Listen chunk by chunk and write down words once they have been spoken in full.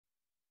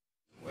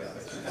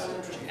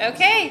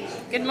Okay,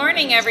 good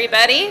morning,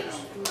 everybody.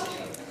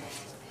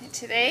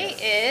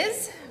 Today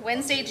is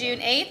Wednesday, June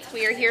 8th.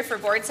 We are here for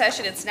board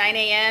session. It's 9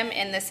 a.m.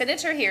 in the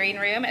Senator Hearing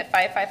Room at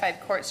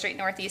 555 Court Street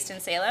Northeast in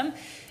Salem.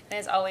 And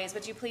as always,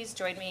 would you please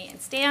join me and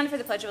stand for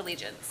the Pledge of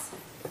Allegiance?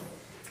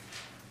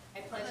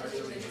 I pledge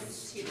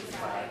allegiance to the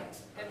flag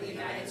of the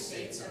United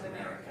States of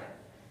America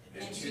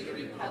and to the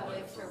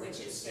republic for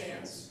which it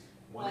stands,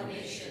 one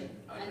nation,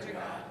 under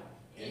God,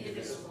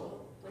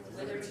 indivisible, with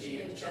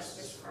liberty and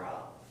justice for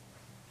all.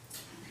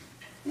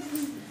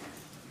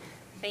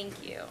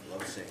 Thank you.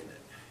 Love saying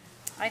it.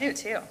 I do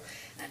too.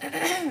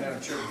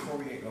 Madam Chair, before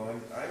we get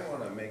going, I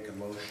want to make a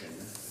motion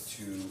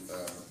to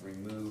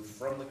remove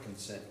from the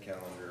consent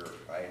calendar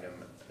item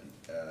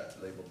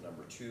labeled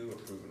number 2,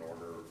 approve an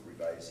order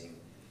revising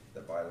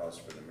the bylaws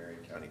for the Marion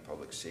County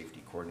Public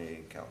Safety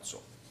Coordinating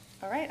Council.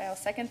 All right, I'll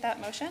second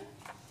that motion.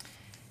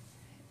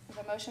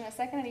 The motion a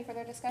second. Any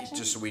further discussion?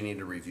 Just so we need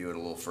to review it a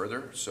little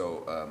further.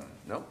 So,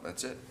 no,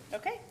 that's it.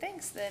 Okay,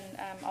 thanks. Then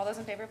all those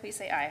in favor, please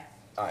say aye.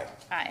 Aye.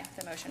 Aye,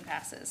 the motion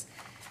passes.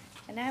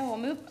 And now we'll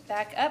move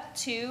back up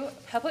to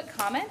public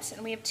comment.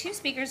 And we have 2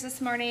 speakers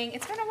this morning.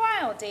 It's been a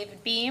while.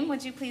 David Beam,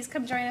 would you please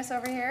come join us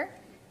over here?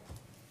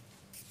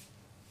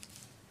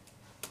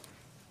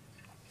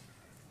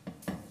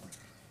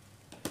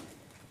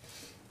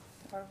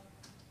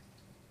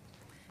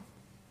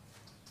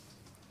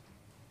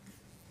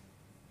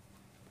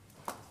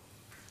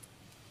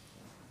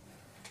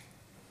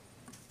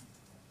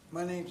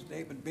 My name is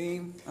David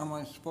Beam. I'm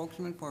a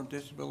spokesman for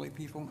disability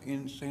people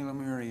in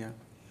Salem area.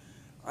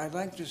 I'd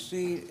like to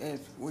see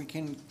if we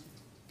can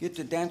get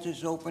the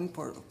dances open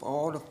for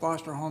all the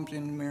foster homes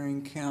in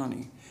Marion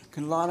County.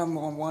 Because a lot of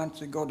them want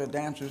to go to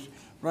dances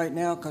right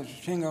now because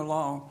Shingle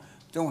Law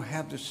don't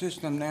have the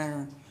system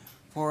there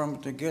for them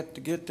to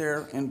get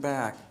there and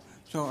back.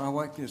 So I'd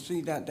like to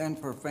see that done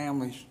for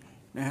families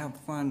to have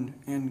fun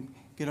and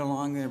get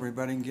along with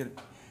everybody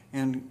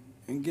and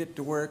get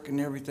to work and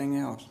everything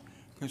else.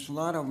 Because a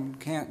lot of them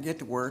can't get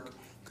to work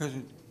because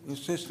the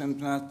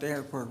system's not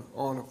there for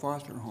all the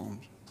foster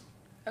homes.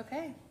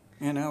 Okay.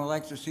 And I would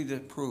like to see that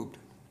approved.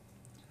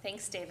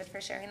 Thanks, David, for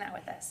sharing that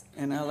with us.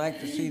 And I'd like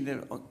to see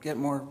that get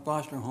more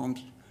foster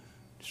homes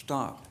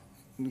stopped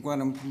and let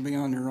them be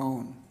on their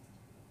own.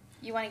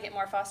 You want to get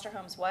more foster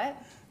homes what?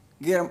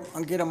 Get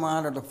them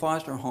out of the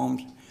foster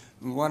homes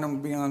and let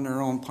them be on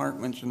their own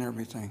apartments and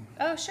everything.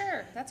 Oh,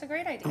 sure. That's a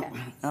great idea.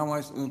 I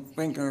was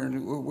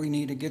thinking we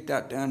need to get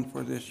that done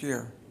for this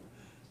year,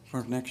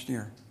 for next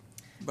year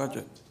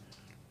budget.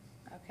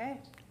 Okay.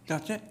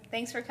 That's it.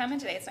 Thanks for coming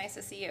today. It's nice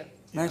to see you.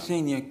 Nice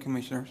seeing you,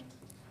 Commissioners.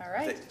 All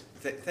right.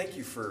 Thank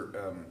you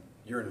for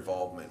your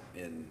involvement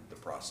in the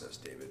process,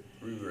 David.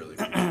 We really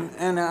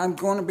And I'm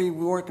going to be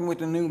working with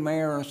the new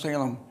mayor of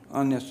Salem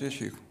on this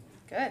issue.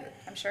 Good.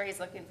 I'm sure he's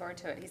looking forward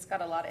to it. He's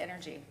got a lot of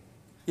energy.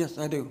 Yes,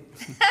 I do.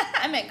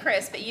 I meant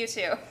Chris, but you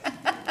too.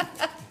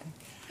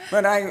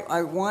 But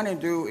I want to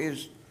do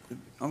is,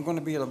 I'm going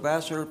to be an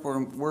ambassador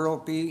for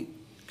World Beat,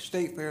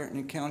 State Fair, and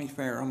the County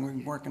Fair. I'm going to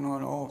be working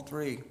on all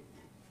 3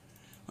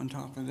 on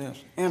top of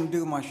this, and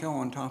do my show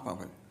on top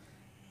of it.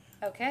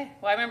 Okay.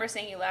 Well, I remember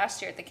seeing you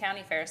last year at the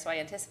county fair, so I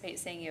anticipate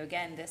seeing you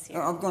again this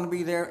year. I'm going to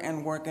be there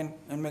and working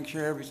and make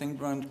sure everything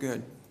runs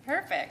good.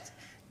 Perfect.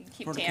 You can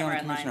keep For the Tamara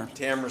county in line. commissioners.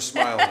 Tamara's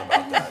smiling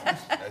about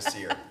that. I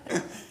see her.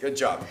 Good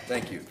job.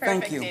 Thank you. Perfect,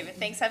 Thank you. David.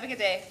 Thanks. Have a good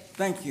day.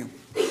 Thank you.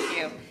 Thank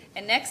you.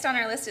 And next on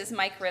our list is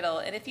Mike Riddle.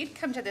 And if you'd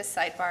come to this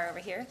sidebar over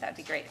here, that'd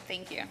be great.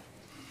 Thank you.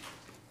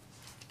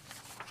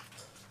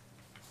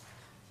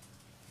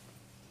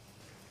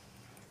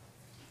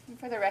 And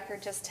for the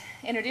record, just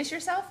introduce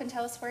yourself and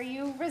tell us where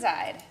you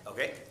reside.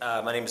 Okay,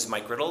 my name is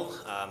Mike Riddle.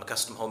 I'm a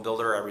custom home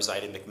builder. I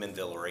reside in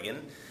McMinnville,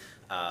 Oregon.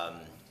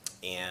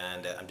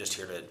 And I'm just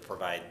here to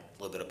provide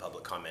a little bit of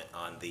public comment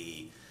on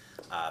the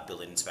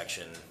building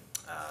inspection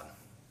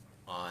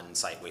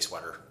on-site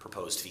wastewater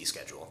proposed fee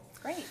schedule.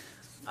 Great.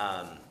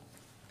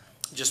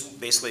 Just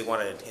basically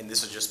wanted, and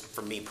this is just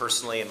for me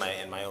personally in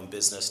my own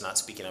business, not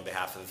speaking on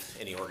behalf of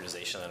any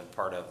organization that I'm a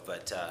part of,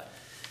 but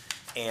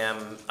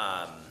am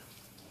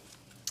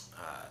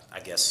I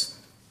guess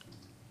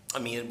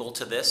amenable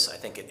to this. I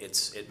think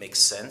it makes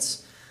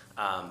sense.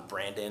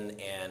 Brandon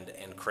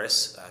and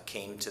Chris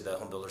came to the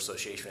Home Builder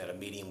Association. We had a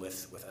meeting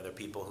with other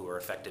people who were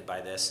affected by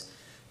this.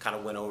 Kind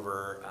of went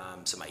over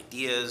some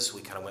ideas.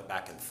 We kind of went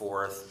back and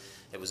forth.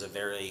 It was a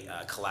very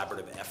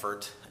collaborative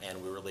effort,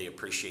 and we really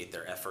appreciate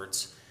their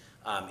efforts.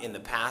 In the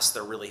past,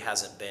 there really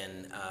hasn't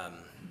been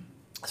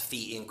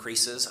fee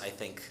increases, I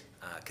think,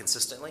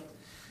 consistently.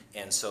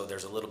 And so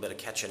there's a little bit of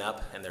catching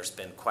up, and there's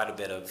been quite a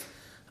bit of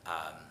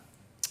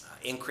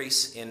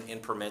increase in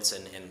permits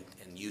and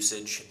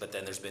usage, but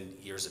then there's been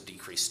years of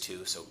decrease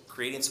too. So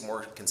creating some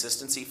more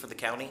consistency for the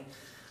county,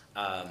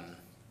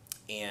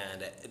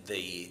 and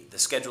the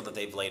schedule that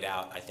they've laid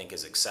out, I think,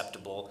 is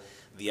acceptable.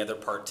 The other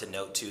part to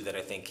note too that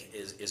I think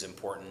is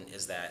important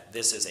is that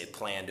this is a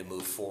plan to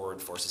move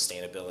forward for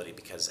sustainability,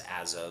 because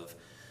as of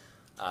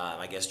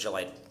I guess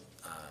July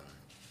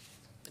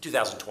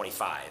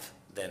 2025,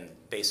 then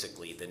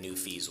basically the new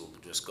fees will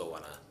just go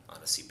on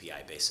a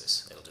CPI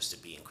basis. It'll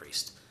just be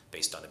increased.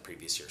 based on the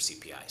previous year's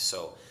CPI.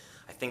 So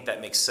I think that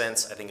makes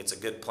sense. I think it's a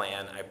good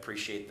plan. I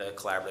appreciate the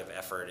collaborative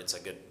effort. It's a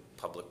good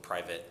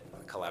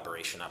public-private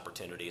collaboration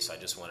opportunity. So I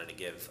just wanted to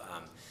give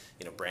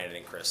Brandon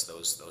and Chris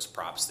those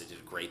props. They did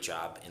a great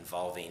job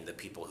involving the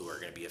people who are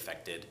going to be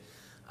affected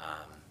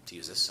to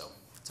use this. So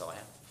that's all I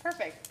have.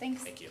 Perfect,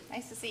 thanks. Thank you.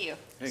 Nice to see you.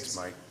 Thanks,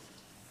 Mike.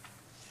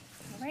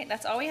 All right,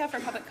 that's all we have for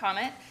public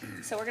comment.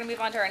 So we're going to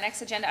move on to our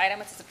next agenda item,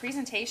 which is a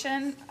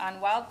presentation on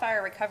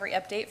wildfire recovery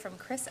update from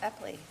Chris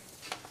Epley.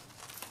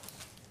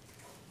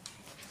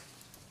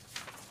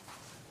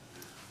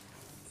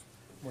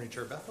 Morning,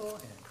 Chair Bethel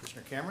and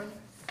Commissioner Cameron.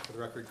 For the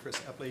record, Chris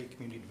Epley,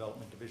 Community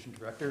Development Division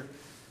Director,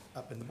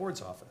 up in the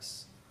board's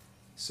office.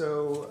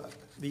 So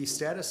the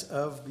status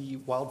of the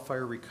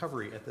wildfire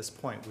recovery at this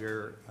point,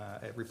 we're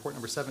at report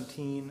number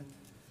 17,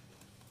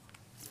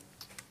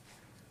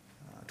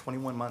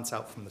 21 months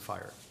out from the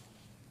fire.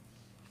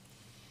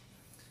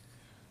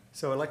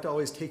 So I'd like to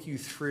always take you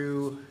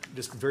through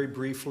just very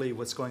briefly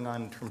what's going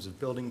on in terms of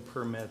building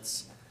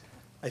permits.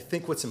 I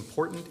think what's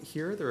important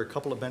here, there are a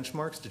couple of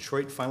benchmarks.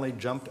 Detroit finally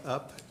jumped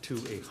up to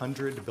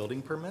 100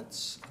 building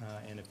permits.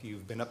 And if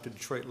you've been up to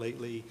Detroit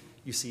lately,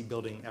 you see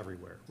building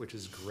everywhere, which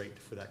is great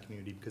for that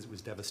community because it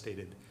was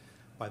devastated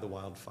by the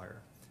wildfire.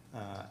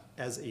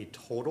 As a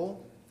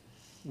total,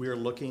 we are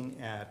looking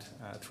at,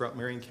 throughout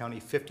Marion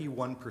County,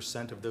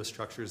 51% of those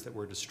structures that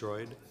were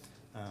destroyed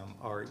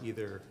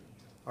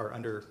are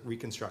under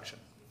reconstruction.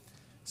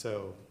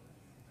 So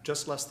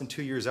just less than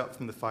 2 years out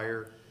from the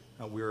fire,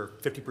 we're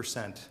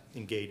 50%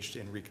 engaged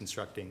in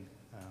reconstructing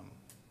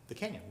the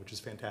canyon, which is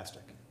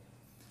fantastic.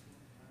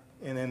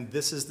 And then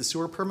this is the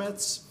sewer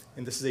permits,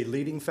 and this is a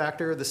leading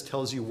factor. This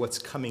tells you what's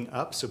coming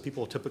up. So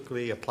people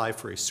typically apply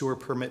for a sewer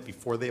permit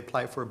before they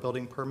apply for a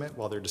building permit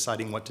while they're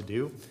deciding what to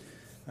do.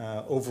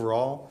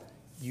 Overall,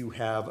 you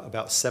have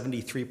about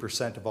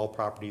 73% of all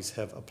properties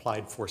have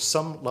applied for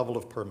some level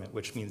of permit,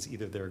 which means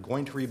either they're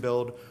going to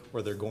rebuild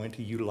or they're going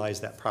to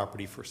utilize that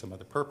property for some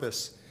other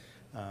purpose.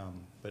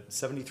 But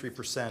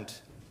 73%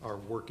 are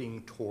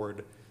working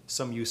toward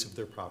some use of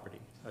their property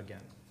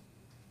again.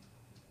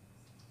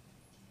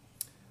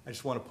 I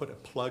just want to put a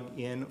plug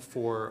in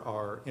for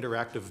our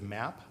interactive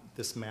map.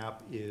 This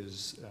map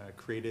is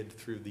created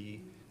through the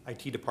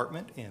IT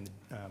department and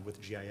with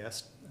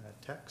GIS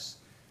techs.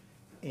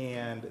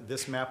 And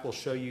this map will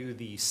show you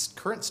the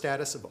current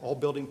status of all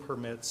building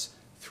permits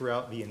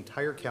throughout the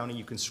entire county.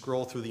 You can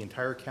scroll through the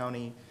entire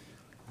county,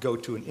 go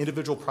to an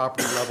individual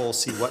property level,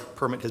 see what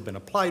permit has been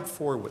applied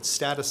for, what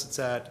status it's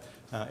at.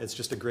 It's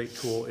just a great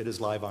tool. It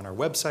is live on our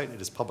website. It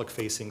is public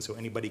facing, so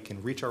anybody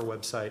can reach our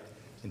website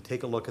and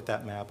take a look at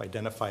that map,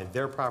 identify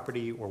their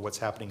property or what's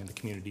happening in the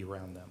community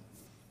around them.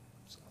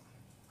 So.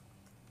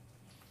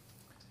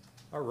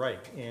 All right,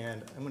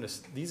 and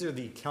these are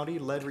the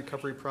county-led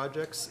recovery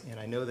projects, and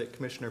I know that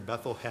Commissioner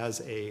Bethel has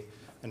an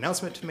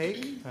announcement to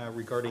make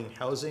regarding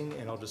housing,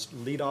 and I'll just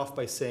lead off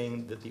by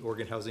saying that the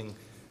Oregon Housing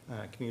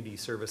Community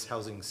Service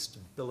Housing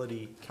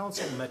Stability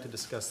Council met to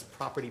discuss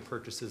property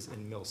purchases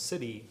in Mill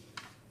City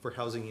for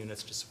housing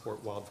units to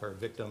support wildfire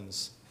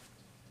victims.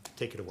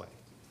 Take it away.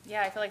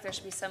 Yeah, I feel like there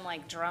should be some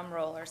like drum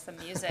roll or some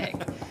music.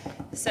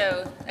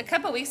 So a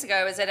couple weeks ago,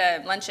 I was at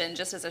a luncheon,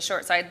 just as a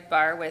short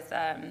sidebar, with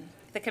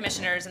the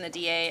commissioners and the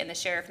DA and the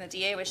sheriff. And the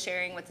DA was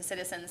sharing with the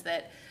citizens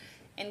that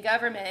in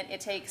government,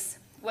 it takes,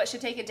 what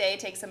should take a day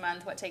takes a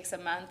month, what takes a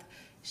month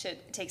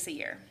takes a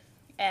year.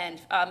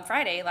 And on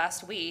Friday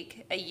last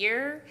week, a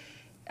year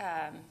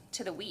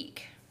to the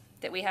week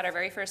that we had our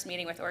very first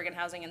meeting with Oregon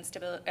Housing and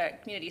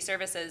Community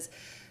Services,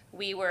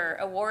 we were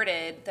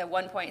awarded the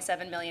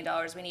 $1.7 million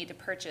we need to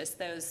purchase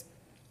those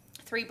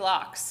 3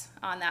 blocks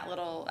on that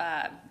little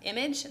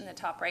image in the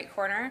top right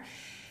corner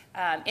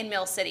in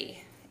Mill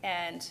City.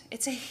 And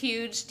it's a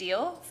huge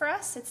deal for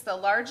us. It's the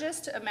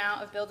largest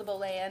amount of buildable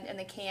land in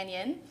the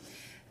canyon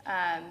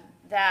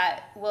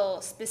that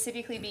will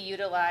specifically be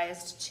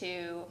utilized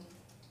to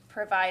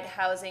provide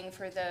housing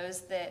for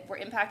those that were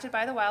impacted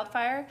by the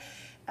wildfire,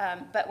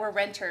 but were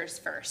renters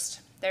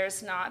first.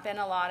 There's not been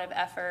a lot of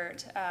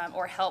effort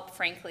or help,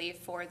 frankly,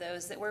 for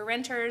those that were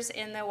renters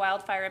in the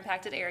wildfire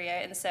impacted area,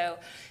 and so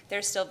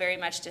they're still very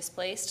much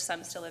displaced,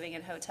 some still living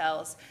in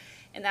hotels.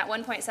 And that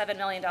 $1.7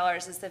 million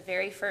is the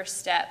very first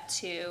step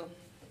to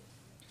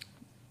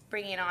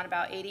bringing on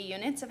about 80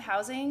 units of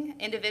housing.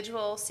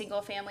 Individual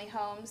single-family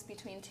homes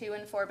between 2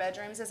 and 4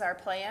 bedrooms is our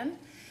plan.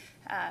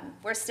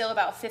 We're still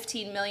about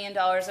 $15 million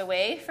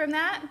away from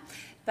that,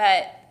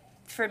 but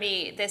for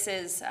me, this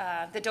is,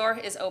 the door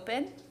is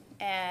open.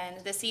 And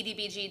the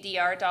CDBG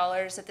DR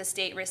dollars that the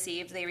state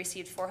received, they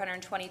received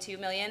 $422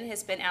 million,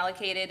 has been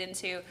allocated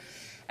into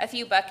a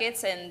few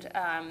buckets, and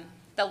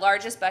the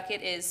largest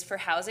bucket is for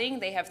housing.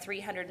 They have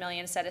 $300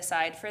 million set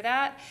aside for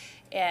that,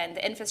 and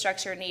the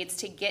infrastructure needs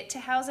to get to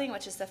housing,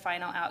 which is the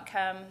final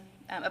outcome,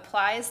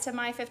 applies to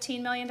my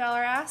 $15 million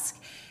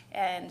ask,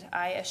 and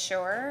I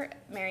assure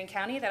Marion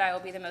County that I will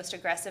be the most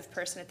aggressive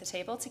person at the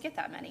table to get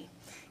that money,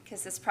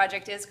 because this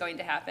project is going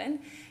to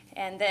happen,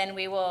 and then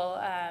we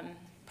will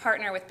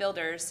partner with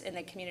builders in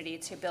the community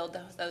to build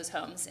those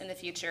homes in the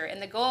future.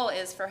 And the goal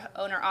is for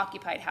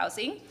owner-occupied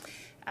housing.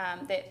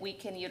 that we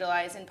can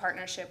utilize in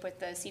partnership with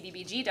the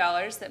CDBG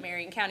dollars that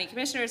Marion County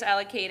Commissioners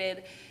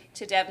allocated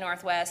to Dev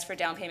Northwest for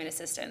down payment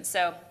assistance.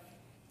 So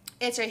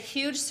it's a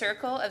huge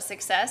circle of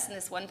success, and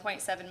this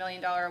 $1.7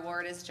 million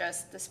award is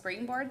just the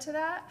springboard to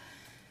that.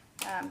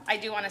 I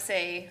do want to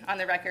say on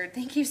the record,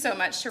 thank you so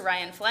much to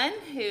Ryan Flynn,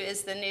 who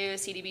is the new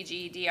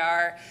CDBG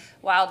DR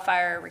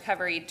Wildfire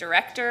Recovery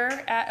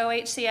Director at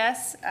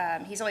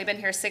OHCS. He's only been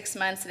here 6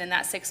 months, and in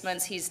that 6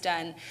 months, he's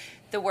done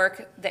the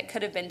work that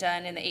could have been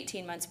done in the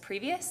 18 months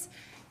previous,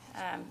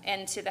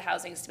 and to the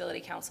Housing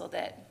Stability Council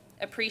that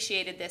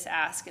appreciated this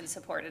ask and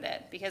supported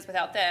it, because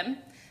without them,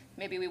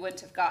 maybe we wouldn't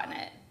have gotten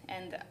it.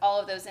 And all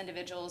of those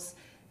individuals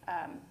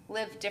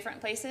live different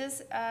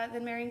places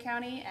than Marion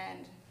County,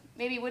 and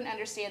maybe wouldn't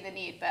understand the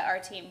need, but our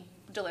team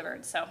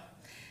delivered. So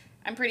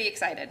I'm pretty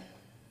excited.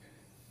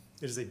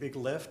 It is a big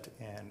lift,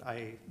 and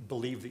I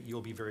believe that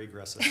you'll be very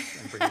aggressive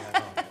in bringing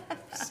that home.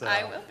 So,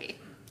 I will be.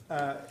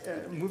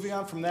 moving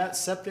on from that,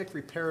 septic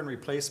repair and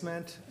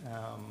replacement,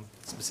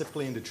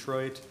 specifically in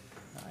Detroit.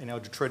 I know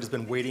Detroit has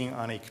been waiting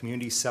on a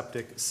community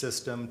septic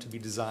system to be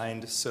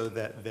designed so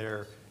that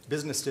their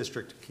business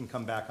district can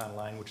come back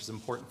online, which is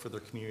important for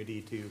their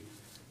community to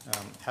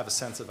have a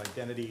sense of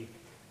identity.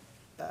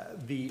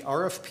 The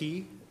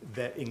RFP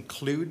that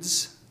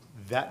includes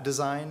that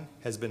design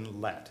has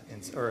been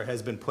or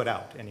has been put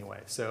out anyway.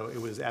 So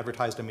it was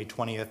advertised on May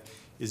 20th,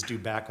 is due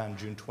back on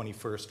June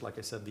 21st. Like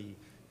I said, the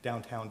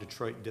downtown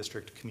Detroit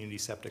district community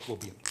septic will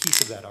be a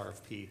piece of that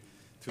RFP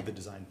through the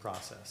design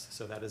process.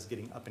 So that is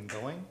getting up and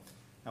going.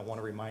 I want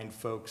to remind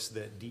folks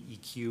that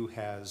DEQ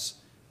has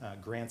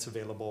grants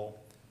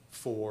available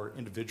for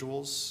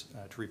individuals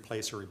to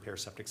replace or repair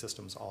septic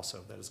systems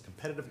also. That is a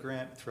competitive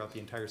grant throughout the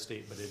entire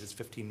state, but it is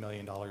 $15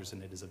 million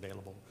and it is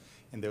available.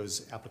 And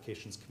those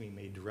applications can be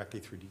made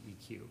directly through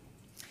DEQ.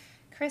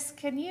 Chris,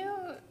 can you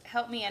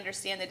help me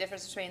understand the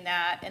difference between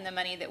that and the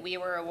money that we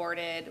were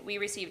awarded? We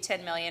received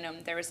 $10 million,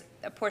 and there was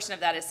a portion of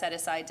that is set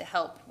aside to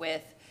help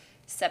with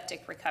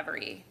septic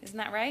recovery. Isn't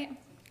that right?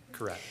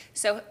 Correct.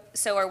 So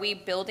are we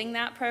building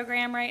that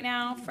program right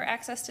now for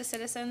access to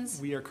citizens?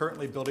 We are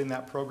currently building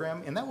that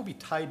program, and that will be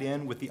tied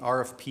in with the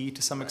RFP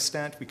to some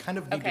extent. We kind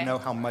of need to know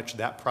how much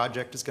that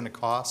project is going to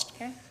cost,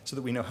 so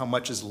that we know how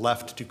much is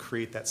left to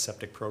create that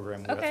septic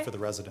program for the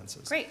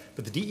residences. Great.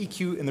 But the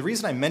DEQ, and the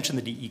reason I mention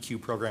the DEQ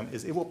program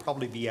is it will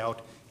probably be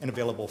out and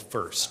available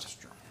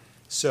first.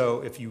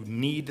 So if you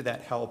need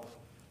that help,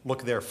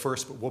 look there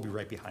first, but we'll be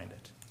right behind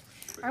it.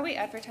 Are we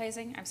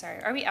advertising? I'm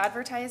sorry. Are we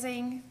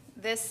advertising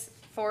this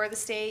for the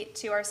state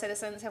to our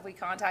citizens? Have we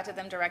contacted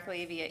them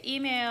directly via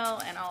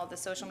email and all of the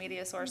social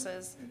media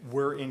sources?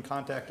 We're in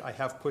contact. I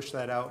have pushed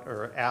that out,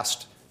 or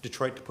asked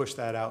Detroit to push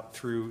that out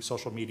through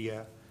social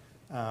media.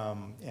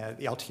 And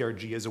the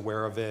LTRG is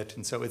aware of it,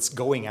 and so it's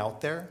going out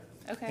there.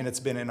 Okay. And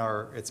it's been in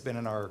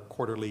our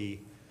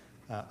quarterly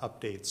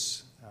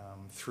updates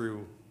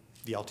through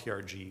the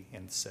LTRG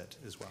and SIT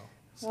as well.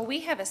 Well,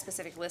 we have a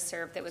specific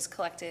listserv that was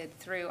collected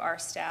through our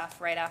staff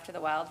right after the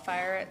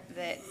wildfire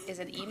that is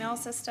an email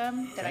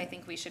system that I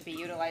think we should be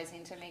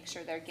utilizing to make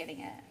sure they're getting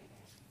it.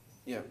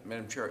 Yeah,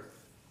 Madam Chair,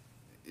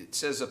 it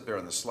says up there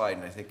on the slide,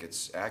 and I think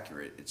it's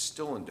accurate, it's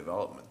still in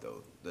development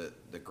though.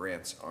 The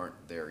grants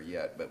aren't there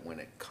yet, but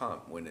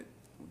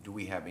do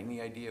we have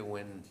any idea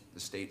when the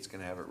state's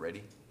gonna have it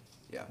ready?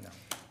 Yeah, No.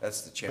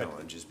 That's the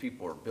challenge, is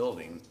people are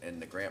building and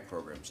the grant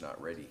program's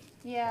not ready.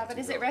 Yeah, but to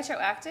is it go.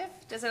 retroactive?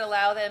 Does it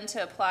allow them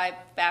to apply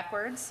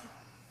backwards?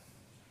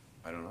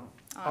 I don't know.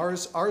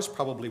 Ours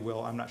probably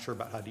will. I'm not sure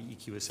about how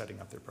DEQ is setting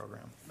up their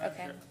program.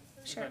 Okay,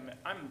 If sure.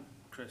 I may,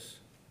 Chris,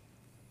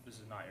 this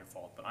is not your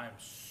fault, but I am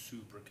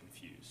super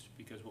confused,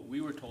 because what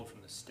we were told from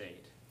the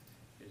state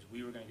is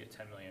we were gonna get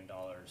 $10 million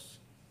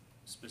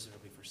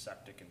specifically for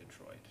septic in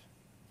Detroit.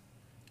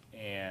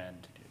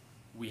 And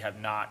we have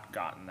not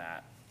gotten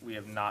that. We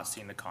have not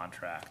seen the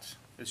contract.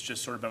 It's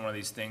just sort of been one of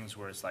these things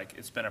where it's like,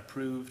 it's been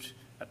approved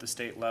at the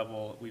state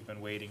level, we've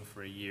been waiting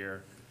for a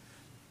year.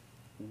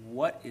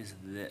 What is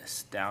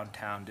this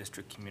downtown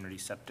district community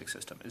septic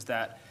system? Is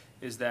that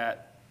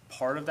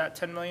part of that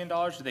 $10 million?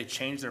 Did they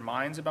change their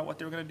minds about what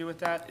they were gonna do with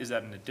that? Is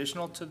that an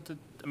additional to the,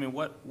 I mean,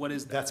 what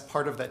is that? That's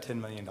part of that $10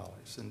 million.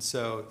 And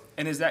so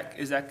And is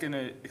that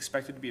gonna,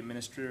 expected to be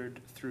administered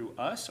through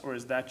us, or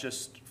is that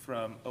just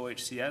from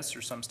OHCS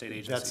or some state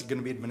agency? that's going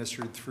to be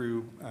administered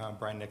through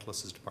Brian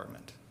Nicholas's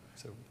department.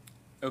 So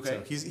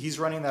Okay. So he's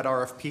running that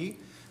RFP.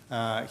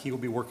 He will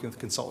be working with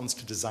consultants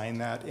to design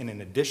that. And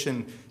in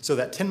addition, so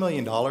that $10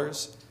 million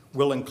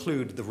will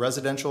include the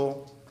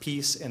residential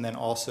piece and then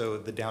also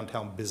the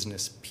downtown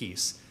business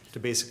piece to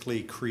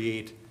basically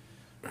create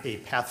a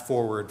path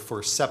forward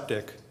for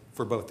septic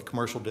for both the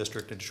commercial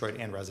district in Detroit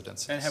and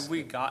residences. And have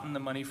we gotten the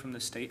money from the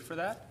state for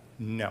that?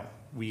 No,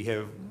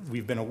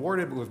 we've been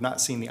awarded, but we've not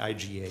seen the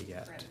IGA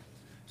yet.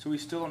 So we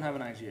still don't have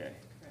an IGA,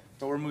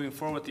 but we're moving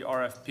forward with the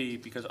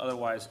RFP because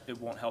otherwise it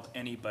won't help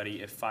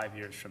anybody if 5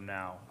 years from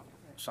now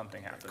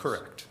something happens.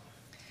 Correct.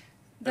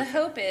 The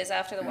hope is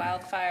after the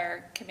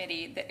wildfire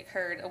committee that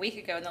occurred a week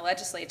ago in the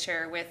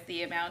legislature with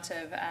the amount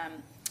of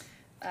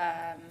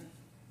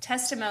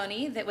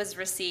testimony that was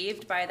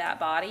received by that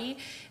body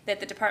that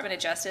the Department of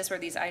Justice, where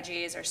these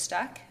IGAs are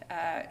stuck,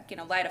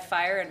 light a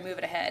fire and move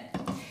it ahead.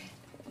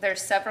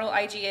 There's several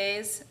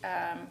IGAs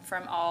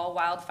from all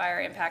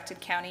wildfire impacted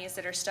counties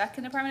that are stuck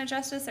in the Department of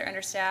Justice. They're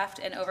understaffed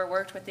and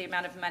overworked with the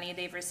amount of money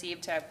they've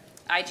received to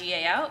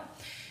IGA out.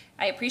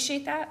 I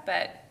appreciate that,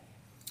 but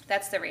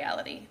that's the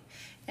reality.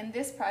 And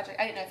this project,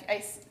 I don't know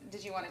if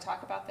did you want to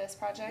talk about this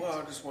project?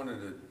 Well,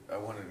 I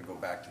wanted to go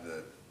back to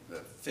the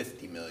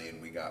 50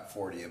 million we got.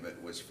 40 of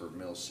it was for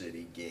Mill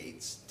City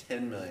Gates.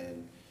 10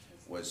 million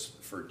was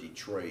for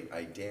Detroit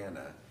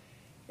Idana.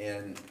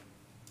 And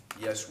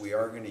yes, we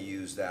are going to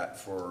use that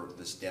for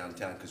this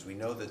downtown because we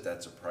know that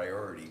that's a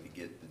priority to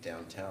get the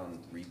downtown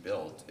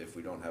rebuilt if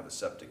we don't have a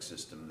septic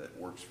system that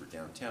works for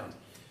downtown.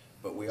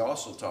 But we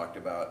also talked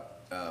about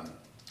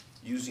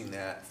using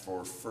that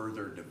for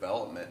further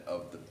development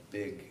of the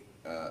big,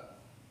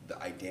 the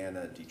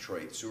Idana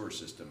Detroit sewer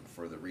system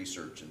for the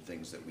research and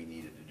things that we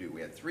needed to do. We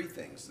had 3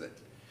 things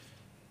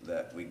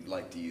that we'd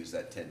like to use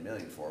that 10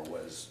 million for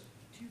was.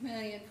 2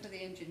 million for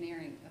the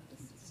engineering of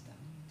the system.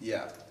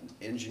 Yeah,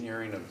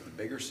 engineering of the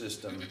bigger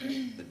system,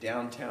 the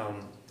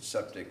downtown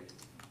septic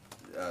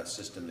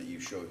system that you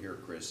show here,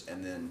 Chris,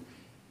 and then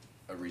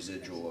a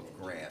residual of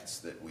grants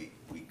that we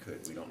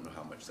don't know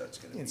how much that's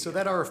gonna be. And so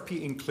that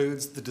RFP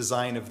includes the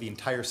design of the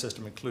entire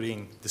system,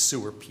 including the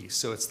sewer piece.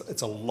 So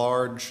it's a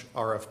large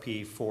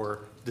RFP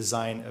for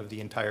design of the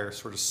entire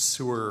sort of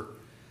sewer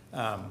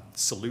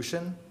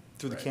solution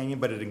through the Right. canyon,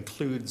 but it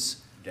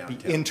includes Downtown.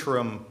 the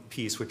interim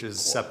piece, which is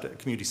septic,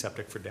 community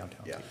septic for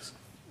downtown Yeah. piece.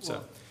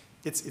 So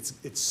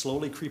it's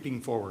slowly creeping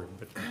forward,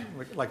 but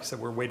like I said,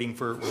 we're waiting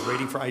for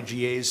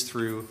IGAs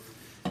through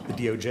the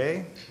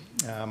DOJ.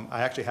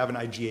 I actually have an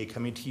IGA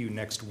coming to you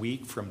next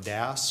week from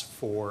DAS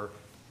for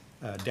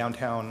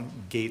downtown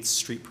Gates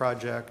Street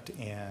Project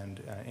and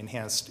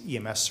enhanced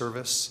EMS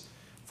service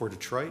for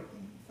Detroit.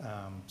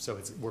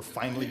 So we're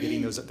finally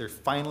getting those, they're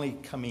finally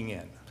coming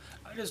in.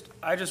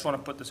 I just want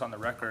to put this on the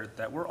record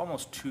that we're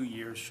almost 2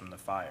 years from the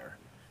fire.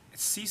 It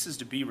ceases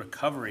to be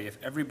recovery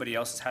if everybody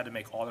else has had to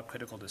make all the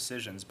critical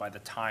decisions by the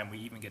time we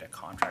even get a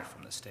contract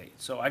from the state.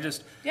 So I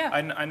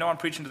know I'm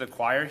preaching to the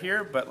choir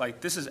here, but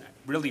like this is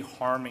really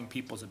harming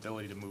people's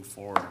ability to move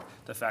forward.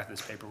 The fact that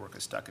this paperwork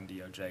is stuck in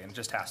DOJ and it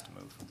just has to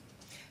move.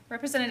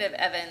 Representative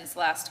Evans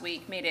last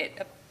week made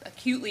it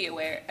acutely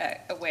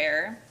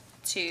aware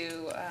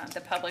to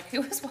the public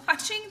who was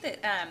watching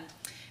that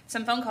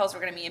some phone calls were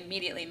going to be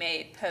immediately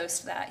made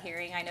post that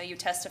hearing. I know you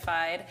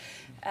testified,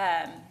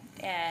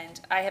 and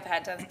I have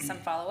had done some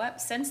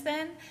follow-up since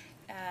then,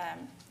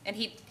 and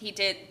he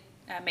did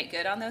make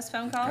good on those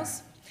phone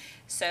calls.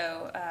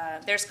 So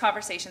there's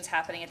conversations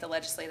happening at the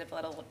legislative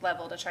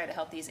level to try to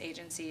help these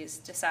agencies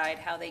decide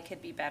how they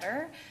could be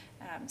better,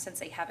 since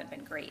they haven't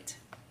been great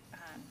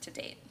to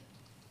date.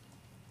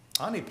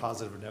 On a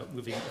positive note,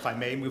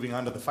 moving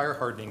on to the fire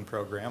hardening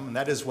program, and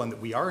that is one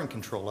that we are in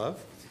control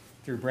of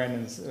through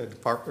Brandon's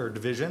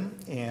division.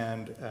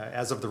 And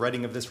as of the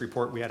writing of this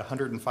report, we had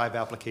 105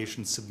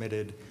 applications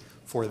submitted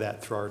for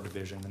that through our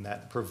division, and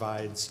that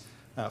provides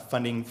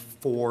funding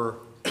for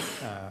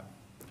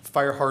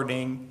fire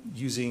hardening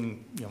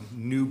using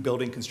new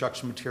building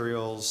construction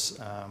materials,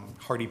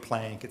 hardy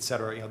plank, et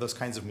cetera, those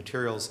kinds of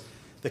materials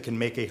that can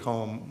make a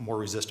home more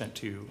resistant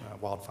to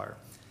wildfire.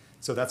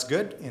 So that's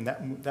good, and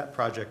that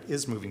project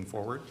is moving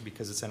forward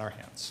because it's in our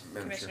hands.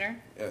 Madam Chair.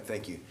 Commissioner? Yeah,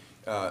 thank you.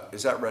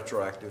 Is that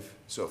retroactive?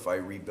 So if I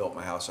rebuilt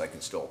my house, I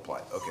can still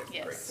apply? Okay,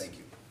 Yes. great, thank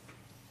you.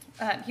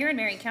 Here in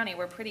Marion County,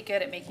 we're pretty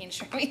good at making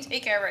sure we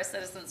take care of our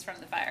citizens from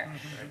the fire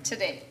to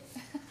date.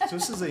 So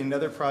this is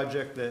another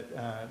project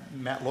that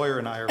Matt Lawyer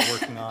and I are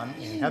working on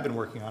and have been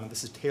working on.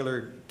 This is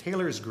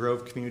Taylor's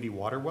Grove Community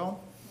Water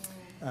Well.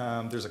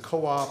 There's a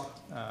co-op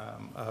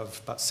of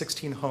about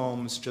 16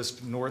 homes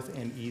just north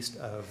and east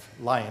of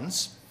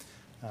Lyons,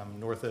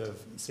 north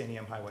of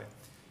Santiam Highway.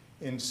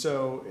 And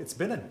so it's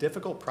been a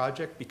difficult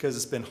project because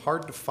it's been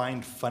hard to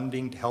find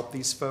funding to help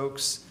these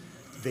folks.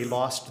 They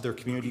lost their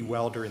community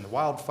well during the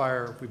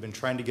wildfire. We've been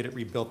trying to get it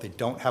rebuilt. They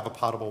don't have a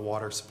potable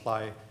water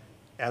supply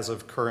as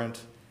of current.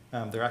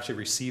 They're actually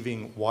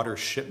receiving water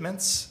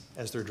shipments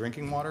as their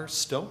drinking water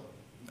still,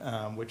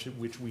 which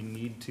we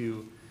need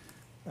to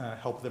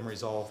help them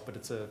resolve. But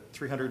it's a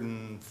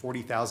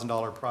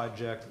 $340,000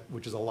 project,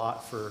 which is a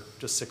lot for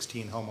just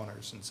 16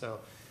 homeowners. And so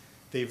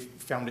they've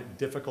found it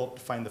difficult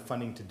to find the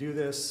funding to do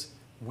this.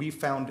 We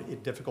found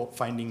it difficult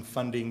finding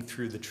funding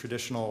through the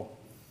traditional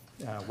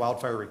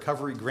wildfire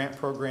recovery grant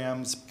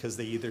programs because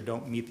they either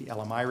don't meet the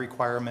LMI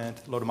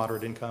requirement, low to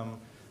moderate income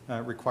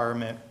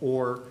requirement,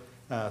 or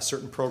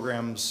certain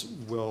programs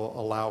will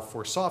allow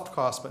for soft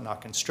costs but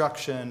not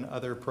construction.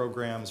 Other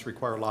programs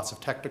require lots of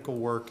technical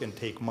work and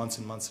take months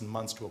and months and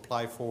months to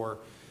apply for.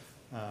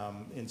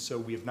 And so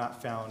we have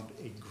not found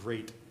a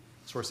great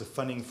source of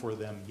funding for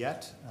them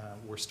yet.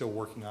 We're still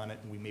working on it,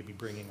 and we may be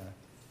bringing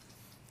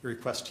a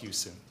request to you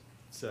soon.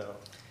 So,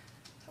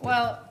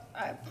 Well,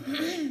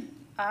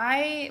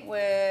 I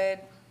would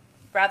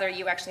rather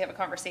you actually have a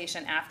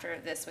conversation after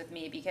this with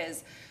me,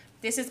 because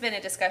this has been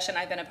a discussion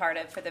I've been a part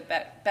of for the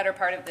better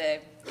part of the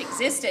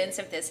existence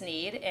of this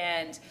need,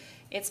 and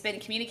it's been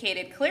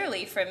communicated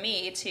clearly from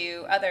me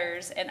to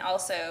others and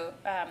also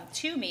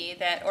to me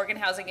that Oregon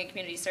Housing and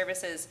Community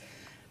Services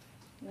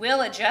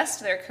will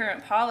adjust their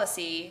current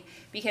policy,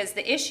 because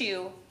the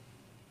issue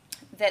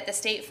that the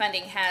state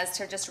funding has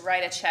to just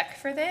write a check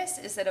for this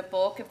is that a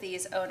bulk of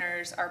these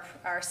owners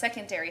are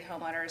secondary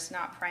homeowners,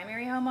 not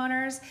primary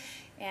homeowners,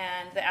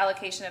 and the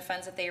allocation of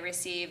funds that they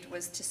received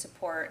was to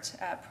support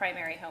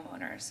primary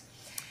homeowners.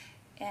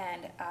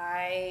 And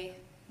I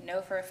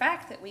know for a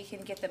fact that we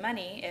can get the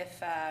money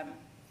if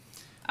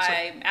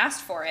I'm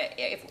asked for it,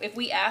 if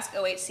we ask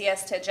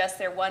OHCS to adjust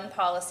their one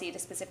policy to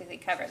specifically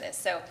cover this.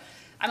 So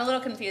I'm a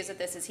little confused that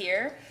this is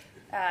here.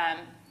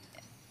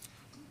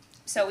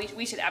 So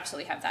we should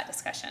absolutely have that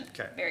discussion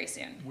very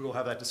soon. We will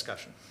have that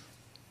discussion.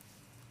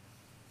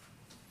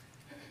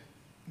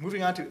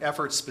 Moving on to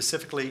efforts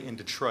specifically in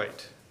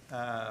Detroit.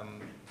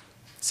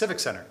 Civic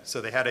Center. So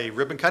they had a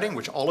ribbon cutting,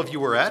 which all of you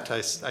were at.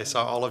 I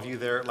saw all of you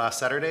there last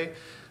Saturday.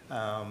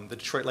 The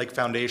Detroit Lake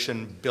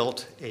Foundation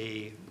built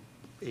a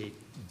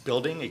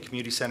building, a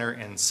community center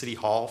and city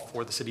hall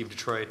for the city of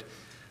Detroit.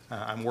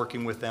 I'm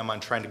working with them on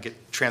trying to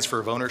get transfer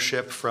of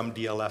ownership from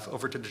DLF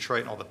over to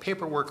Detroit and all the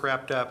paperwork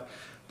wrapped up.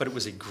 But it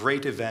was a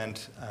great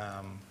event.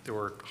 There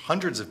were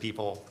hundreds of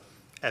people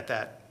at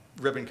that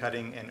ribbon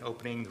cutting and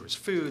opening. There was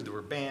food, there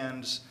were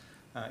bands.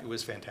 It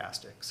was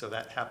fantastic. So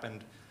that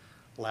happened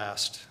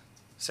last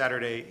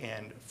Saturday,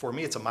 and for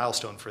me it's a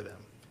milestone for them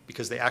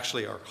because they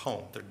actually are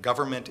home. Their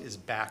government is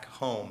back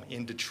home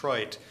in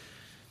Detroit,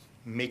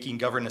 making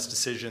governance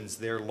decisions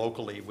there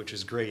locally, which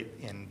is great.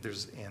 And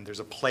there's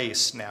a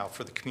place now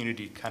for the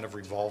community to kind of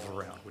revolve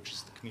around, which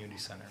is the community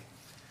center.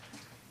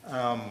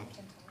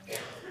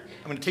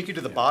 I'm going to take you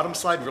to the bottom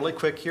slide really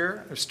quick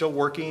here. They're still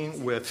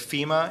working with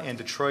FEMA and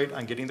Detroit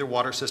on getting their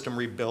water system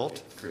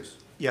rebuilt. Chris?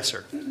 Yes,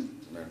 sir.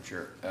 Madam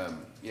Chair,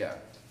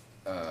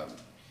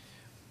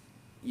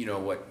 you know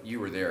what, you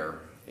were there,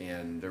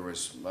 and there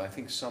was, I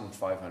think, some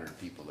 500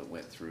 people that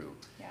went through.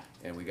 Yeah.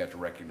 And we got to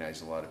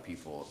recognize a lot of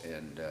people,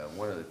 and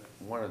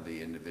one of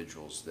the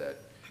individuals that,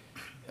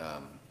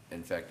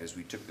 in fact, as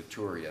we took the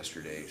tour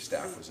yesterday,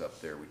 staff was up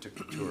there, we took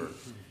the tour.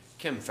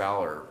 Kim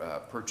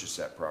Fowler purchased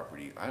that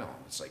property, I don't know,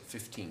 it's like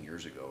 15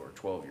 years ago or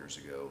 12 years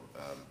ago,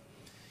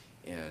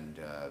 and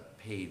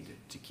paid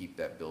to keep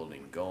that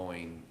building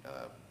going,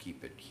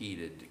 keep it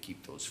heated, to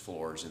keep those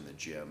floors in the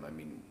gym. I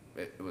mean,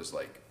 it was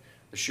like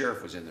the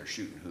sheriff was in there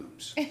shooting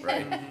hoops,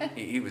 right?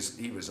 he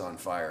was on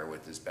fire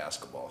with his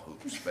basketball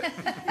hoops. But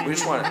we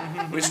just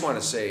want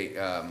to say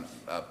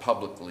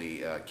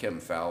publicly,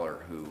 Kim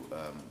Fowler, who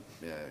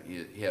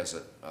he has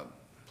a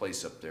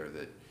place up there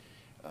that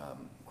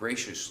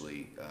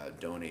graciously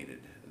donated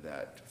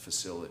that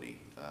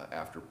facility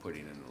after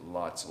putting in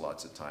lots and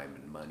lots of time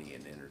and money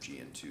and energy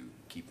into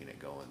keeping it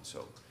going.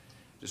 So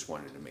just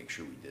wanted to make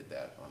sure we did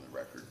that on the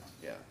record.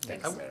 Yeah,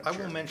 thanks, Madam I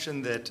Chair. will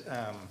mention that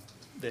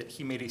that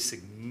he made a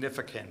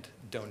significant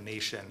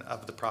donation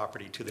of the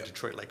property to the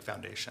Detroit Lake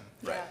Foundation,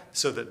 Right.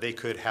 so that they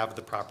could have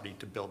the property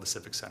to build the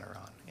Civic Center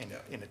on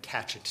and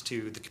attach it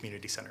to the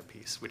community center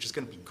piece, which is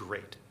going to be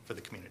great for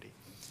the community.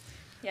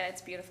 Yeah,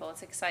 it's beautiful.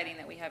 It's exciting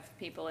that we have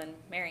people in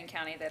Marion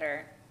County that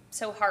are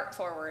so heart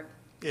forward.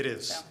 It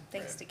is. So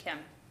thanks to Kim.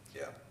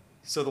 Yeah.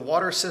 So the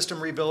water system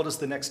rebuild is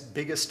the next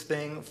biggest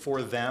thing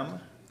for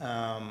them.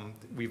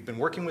 We've been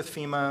working with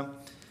FEMA,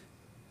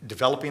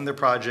 developing their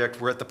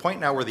project. We're at the point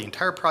now where the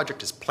entire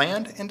project is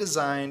planned and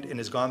designed and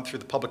has gone through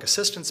the public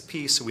assistance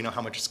piece, so we know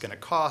how much it's going to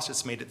cost.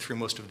 It's made it through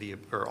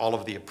all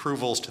of the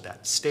approvals to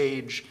that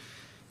stage.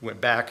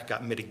 Went back,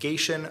 got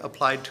mitigation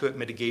applied to it.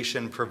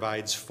 Mitigation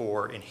provides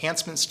for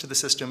enhancements to the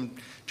system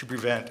to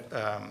prevent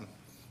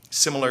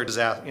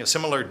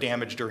similar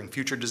damage during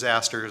future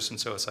disasters. And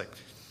so it's like,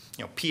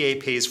 PA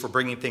pays for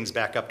bringing things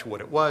back up to what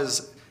it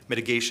was.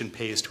 Mitigation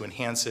pays to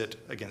enhance it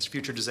against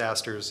future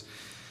disasters.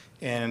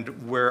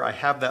 And where I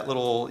have that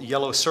little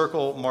yellow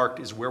circle marked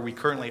is where we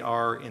currently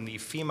are in the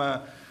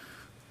FEMA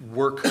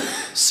work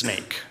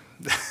snake,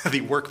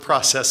 the work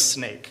process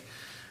snake.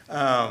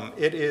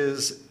 It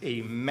is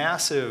a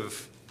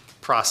massive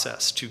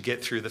process to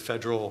get through the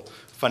federal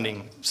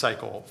funding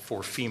cycle for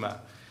FEMA.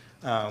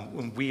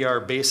 We are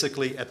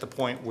basically at the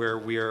point where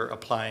we are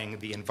applying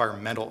the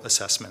environmental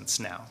assessments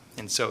now.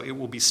 And so it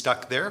will be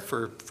stuck there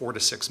for 4 to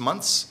 6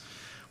 months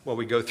while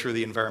we go through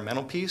the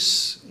environmental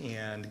piece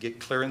and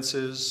get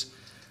clearances.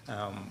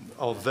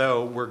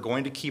 Although we're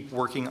going to keep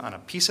working on a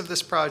piece of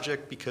this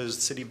project because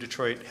the City of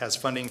Detroit has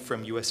funding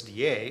from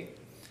USDA,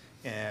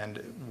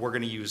 and we're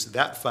going to use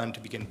that fund to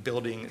begin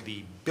building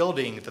the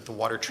building that the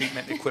water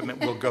treatment equipment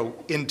will go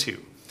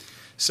into.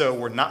 So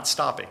we're not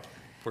stopping.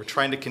 We're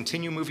trying to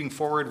continue moving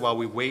forward while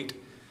we wait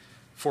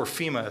for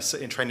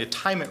FEMA and trying to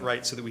time it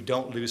right so that we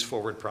don't lose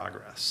forward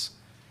progress.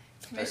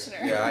 Commissioner.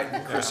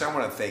 Chris, I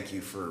want to thank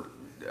you for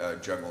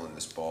juggling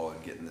this ball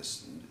and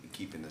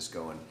keeping this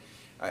going.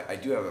 I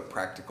do have a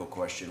practical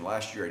question.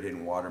 Last year I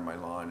didn't water my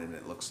lawn, and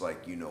it looks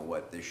like you know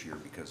what this year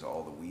because of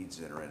all the weeds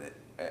that are in it.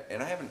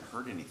 And I haven't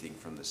heard anything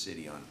from the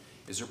city on,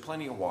 is there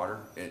plenty of water?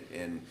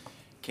 And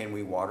can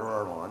we water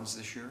our lawns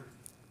this year?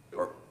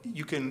 Or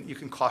You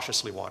can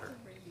cautiously water.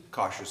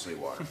 cautiously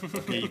water?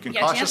 Yeah, you can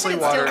Yeah, Jan cautiously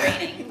said it's still water.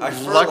 raining. I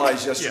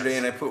fertilized yes. yesterday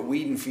and I put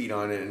weed and feed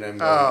on it and I'm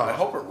going, Oh. I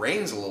hope it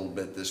rains a little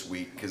bit this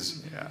week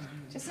because Yeah.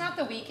 Just not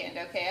the weekend,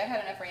 okay? I've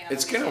had enough rain on the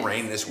it's gonna weekends.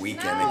 rain this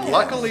weekend No. again.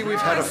 Luckily,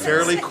 we've had a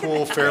fairly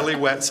cool, fairly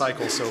wet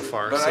cycle so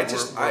far, But so I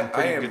just, we're in I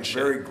pretty am good shape.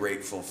 very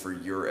grateful for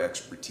your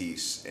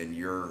expertise and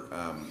your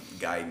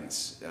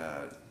guidance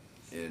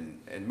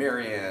and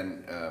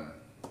Marianne,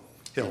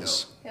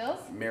 Hills. Hills?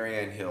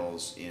 Marianne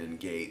Hills in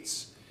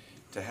Gates,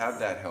 to have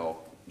that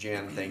help.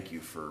 Jan, thank you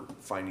for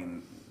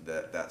finding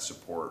that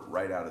support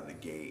right out of the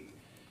gate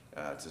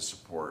to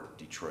support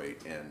Detroit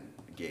and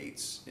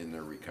Gates in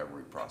their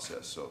recovery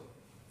process. So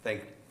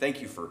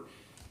thank you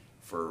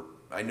for,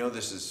 I know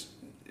this is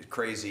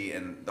crazy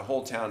and the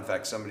whole town, in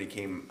fact, somebody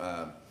came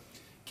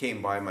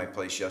by my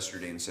place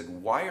yesterday and said,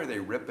 why are they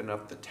ripping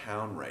up the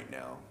town right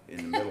now in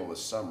the middle of the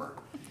summer?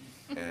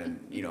 And,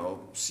 you know,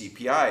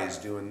 CPI is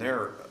doing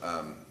their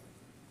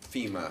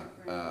FEMA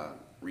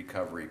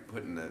recovery,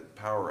 putting the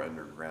power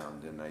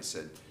underground. And I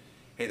said,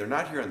 hey, they're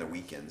not here on the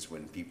weekends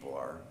when people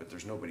are, but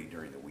there's nobody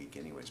during the week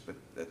anyways. But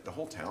the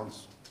whole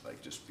town's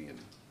like just being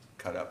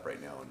cut up right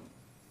now. And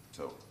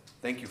so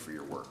thank you for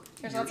your work.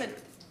 There's lots of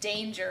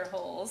danger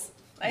holes.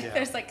 Like, Yeah.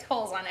 there's like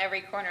holes on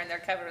every corner and they're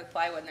covered with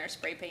plywood and they're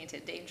spray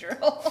painted danger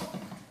hole.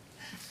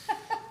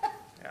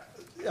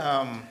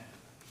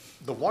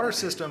 The water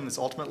system is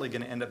ultimately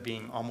going to end up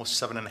being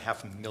almost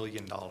 $7.5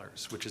 million,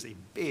 which is a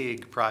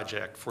big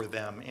project for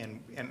them.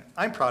 And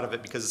I'm proud of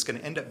it because it's going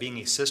to end up being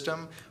a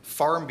system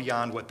far and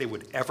beyond what they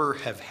would ever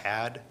have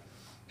had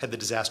the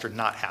disaster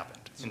not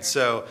happened. And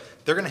so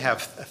they're going to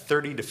have a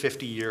 30 to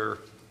 50 year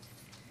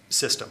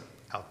system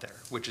out there,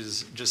 which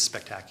is just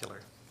spectacular.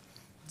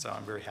 So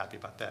I'm very happy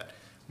about that.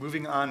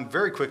 Moving on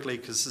very quickly,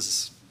 because this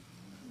is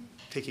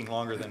taking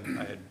longer than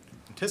I had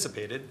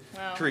anticipated,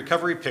 Wow. to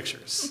recovery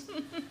pictures.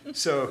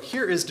 So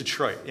here is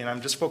Detroit, and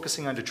I'm just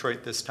focusing on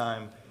Detroit this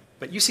time,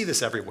 but you see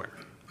this everywhere.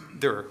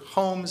 There are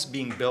homes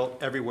being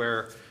built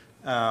everywhere.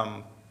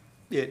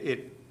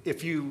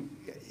 If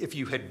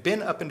you had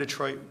been up in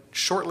Detroit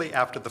shortly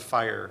after the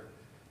fire,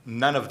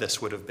 none of this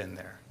would have been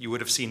there. You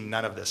would have seen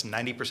none of this.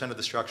 90% of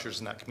the structures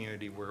in that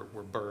community were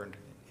burned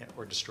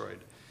or destroyed.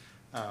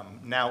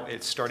 Now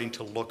it's starting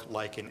to look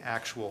like an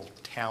actual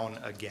town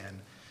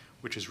again,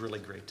 which is really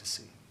great to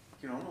see.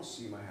 You can almost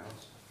see my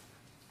house.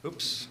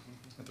 Oops,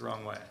 went the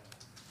wrong way.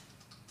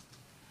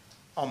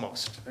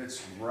 Almost.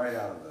 It's right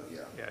out of the,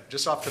 yeah. Yeah,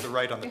 just off to the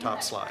right on the top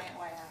That slide. giant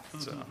white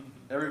house. So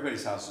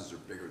Everybody's houses are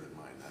bigger than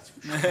mine, that's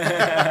for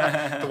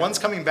sure. the ones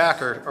coming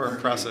back are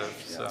impressive.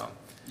 So.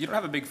 You don't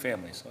have a big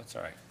family, so that's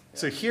all right.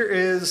 So here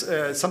is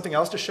something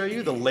else to show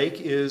you. The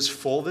lake is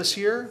full this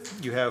year.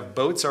 You have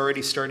boats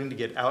already starting to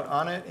get out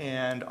on it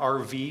and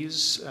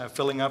RVs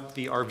filling up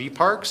the RV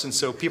parks. And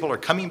so people are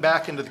coming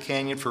back into the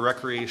canyon for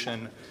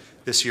recreation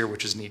this year,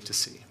 which is neat to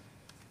see.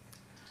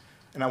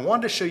 And I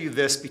wanted to show you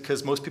this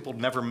because most people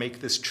never make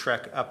this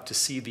trek up to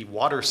see the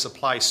water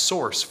supply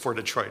source for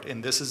Detroit,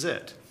 and this is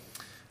it.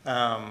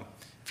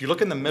 If you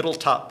look in the middle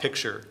top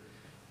picture,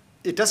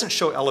 it doesn't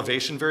show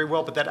elevation very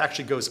well, but that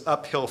actually goes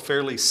uphill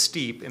fairly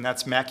steep, and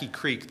that's Mackey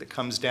Creek that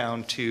comes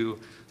down to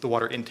the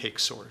water intake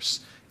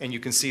source. And you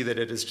can see that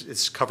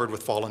it's covered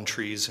with fallen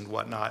trees and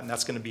whatnot, and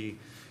that's going to be,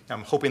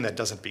 I'm hoping that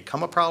doesn't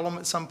become a problem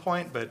at some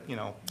point, but you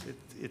know,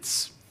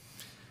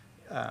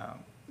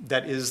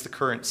 that is the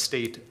current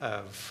state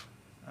of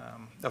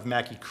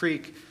Mackey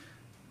Creek.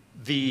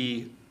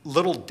 The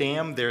little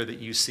dam there that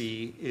you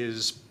see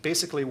is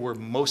basically where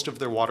most of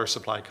their water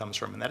supply comes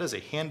from, and that is a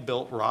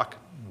hand-built rock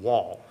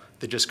wall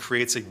that just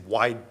creates a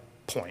wide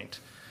point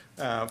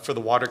for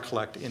the water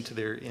collect into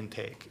their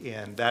intake.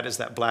 And that is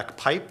that black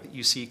pipe that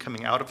you see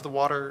coming out of the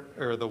water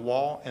or the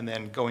wall and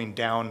then going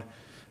down.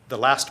 The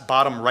last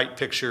bottom right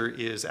picture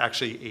is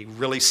actually a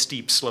really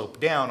steep slope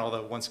down,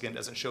 although once again it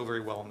doesn't show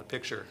very well in the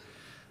picture.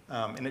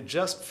 And it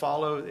just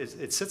follows,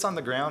 it sits on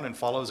the ground and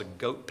follows a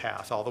goat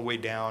path all the way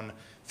down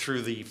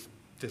through the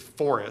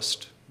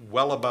forest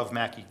well above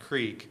Mackey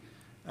Creek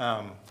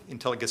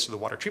until it gets to the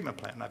water treatment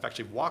plant. And I've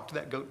actually walked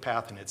that goat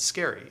path and it's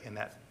scary. And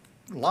that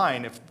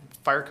line, if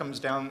fire comes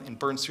down and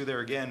burns through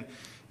there again,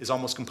 is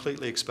almost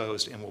completely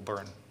exposed and will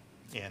burn.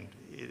 And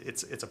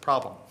it's a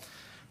problem.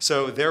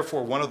 So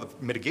therefore, one of the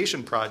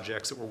mitigation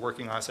projects that we're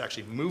working on is to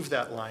actually move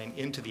that line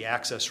into the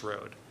access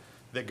road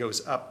that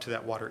goes up to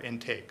that water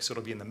intake. So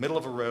it'll be in the middle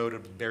of a road,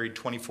 it'll be buried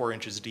 24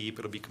 inches deep,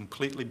 it'll be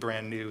completely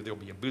brand new, there'll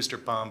be a booster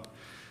pump,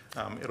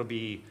 it'll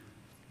be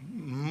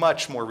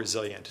much more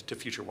resilient to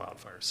future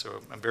wildfires.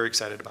 So I'm very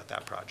excited about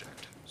that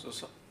project.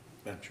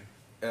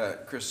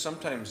 Chris,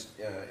 sometimes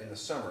in the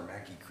summer,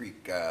 Mackey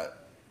Creek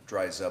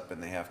dries up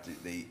and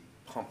they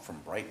pump from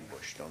Brighton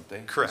Bush, don't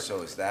they? Correct.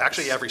 So is that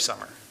Actually, every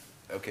summer.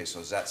 Okay, so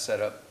is that set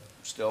up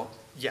still?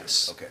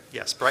 Yes. Okay.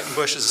 Yes, Brighton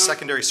Bush is a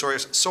secondary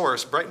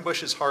source. Brighton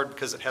Bush is hard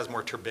because it has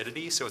more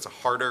turbidity, so it's a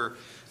harder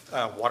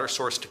water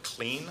source to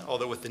clean.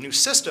 Although with the new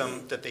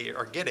system that they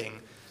are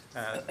getting,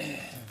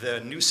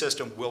 The new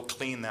system will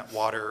clean that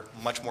water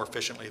much more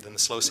efficiently than the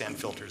slow sand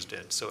filters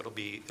did. So it'll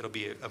be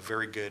a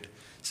very good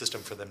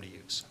system for them to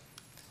use.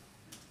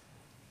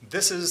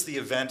 This is the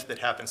event that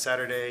happened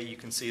Saturday. You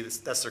can see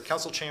that's their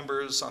council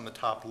chambers on the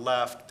top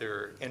left,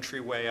 their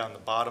entryway on the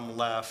bottom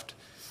left.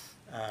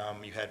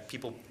 You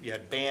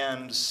had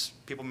bands,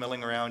 people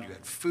milling around, you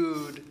had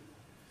food,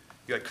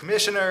 you had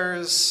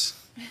commissioners,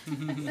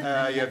 you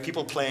had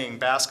people playing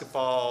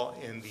basketball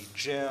in the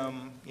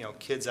gym,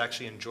 kids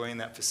actually enjoying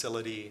that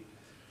facility.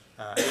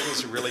 It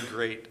was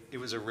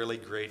a really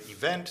great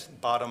event.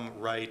 Bottom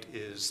right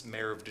is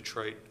Mayor of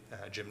Detroit,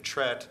 Jim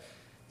Trett,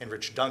 and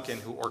Rich Duncan,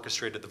 who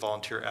orchestrated the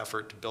volunteer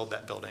effort to build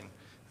that building,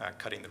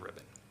 cutting the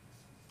ribbon.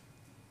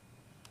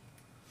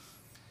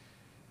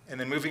 And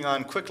then moving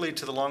on quickly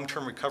to the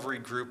long-term recovery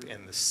group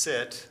and the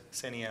SIT,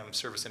 SANEM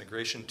Service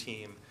Integration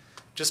Team,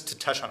 just to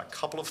touch on a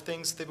couple of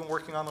things that they've been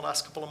working on the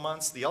last couple of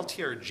months. The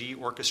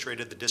LTRG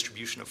orchestrated the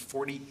distribution of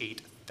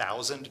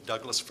 48,000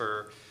 Douglas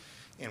fir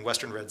and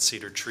western red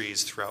cedar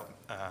trees throughout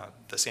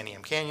the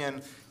Santiam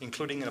Canyon,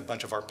 including in a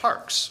bunch of our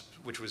parks,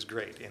 which was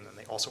great. And then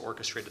they also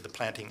orchestrated the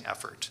planting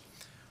effort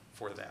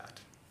for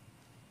that.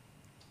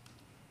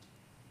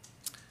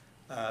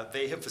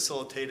 They have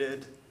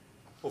facilitated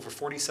over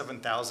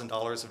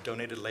 $47,000 of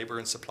donated labor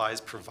and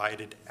supplies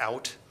provided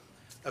out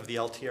of the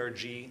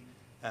LTRG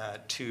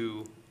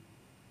to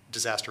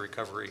disaster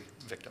recovery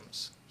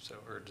victims,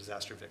 or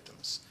disaster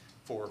victims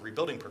for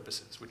rebuilding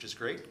purposes, which is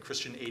great.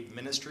 Christian Aid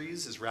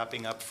Ministries is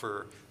wrapping up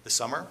for the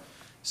summer.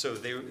 So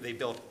they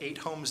built 8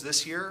 homes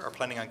this year, are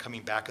planning on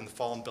coming back in the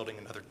fall and building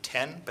another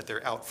 10, but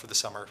they're out for the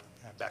summer,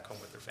 back home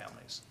with their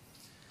families.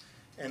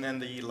 And then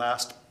the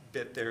last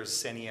bit, there's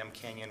Santiam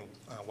Canyon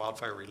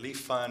Wildfire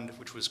Relief Fund,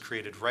 which was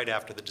created right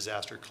after the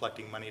disaster,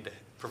 collecting money to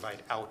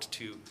provide out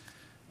to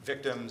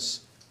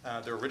victims.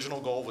 Their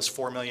original goal was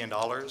 $4 million.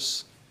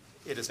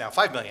 It is now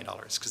 $5 million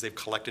because they've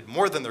collected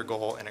more than their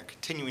goal and are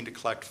continuing to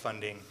collect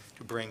funding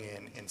to bring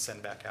in and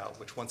send back out,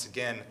 which once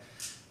again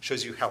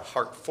shows you how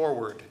heart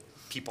forward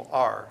people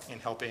are in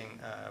helping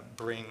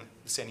bring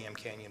the Santiam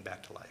Canyon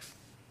back to life.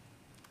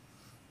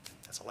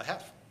 That's all I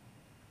have.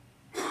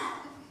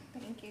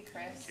 Thank you,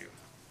 Chris. Thank you.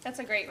 That's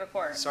a great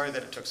report. Sorry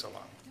that it took so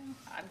long.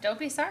 Don't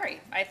be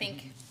sorry. I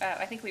think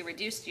we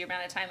reduced your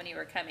amount of time when you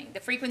were coming. The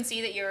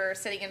frequency that you're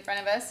sitting in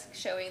front of us,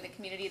 showing the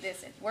community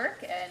this at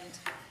work, and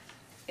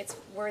it's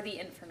worthy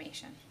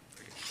information.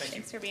 Thank you.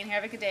 Thanks for being here.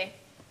 Have a good day.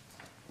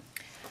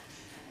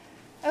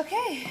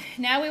 Okay,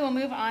 now we will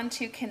move on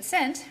to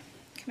consent.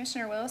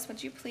 Commissioner Willis,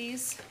 would you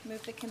please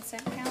move the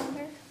consent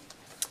calendar?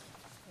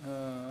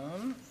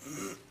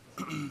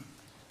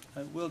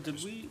 I will,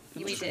 did we,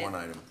 We Just did. one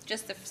item.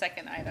 Just the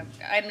second item.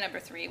 Item number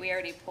 3, we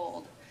already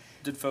pulled.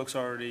 did folks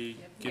already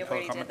Yeah, give we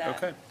already public did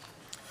comment? that. Okay.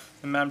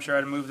 And Madam Chair,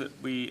 I'd move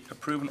that we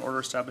approve an order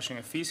establishing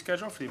a fee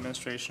schedule for the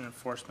administration and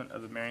enforcement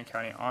of the Marion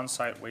County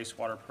on-site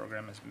wastewater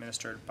program as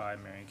administered by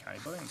Marion County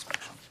Building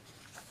Inspection.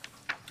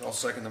 I'll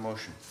second the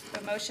motion.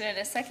 A motion and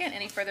a second.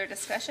 Any further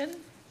discussion?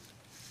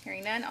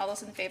 Hearing none. All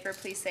those in favor,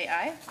 please say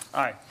aye.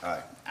 Aye.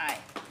 Aye. Aye.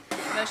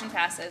 The motion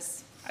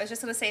passes. I was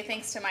just going to say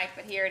thanks to Mike,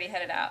 but he already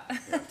headed out.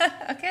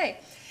 Okay.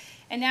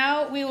 And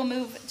now we will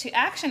move to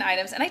action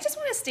items. And I just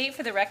want to state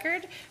for the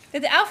record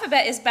that the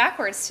alphabet is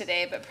backwards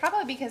today, but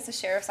probably because the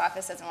sheriff's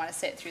office doesn't want to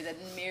sit through the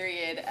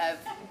myriad of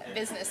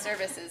business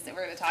services that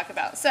we're going to talk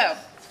about. So,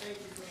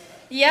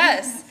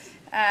 yes.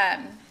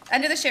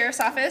 Under the sheriff's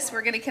office,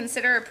 we're going to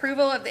consider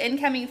approval of the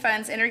incoming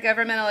funds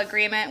intergovernmental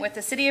agreement with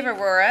the city of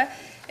Aurora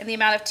in the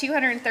amount of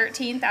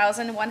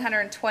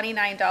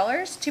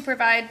 $213,129 to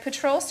provide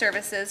patrol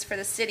services for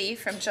the city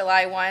from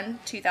July 1,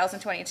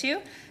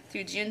 2022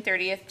 through June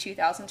 30th,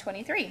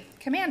 2023.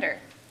 Commander.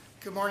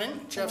 Good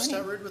morning, Jeff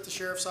morning. Stetrud with the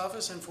Sheriff's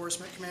Office,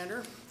 Enforcement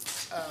Commander.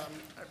 I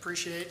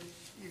appreciate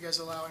you guys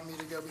allowing me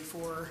to go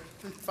before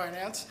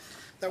Finance.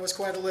 That was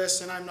quite a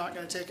list, and I'm not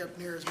going to take up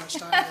near as much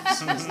time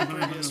as the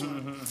previous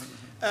one.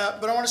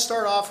 But I want to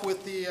start off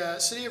with the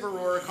City of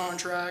Aurora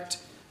contract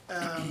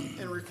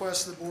and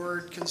request the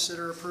board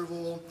consider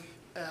approval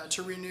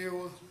to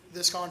renew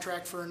this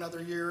contract for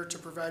another year to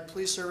provide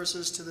police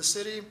services to the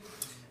city.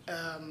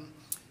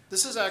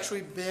 This has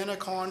actually been a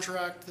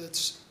contract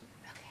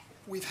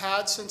we've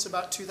had since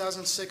about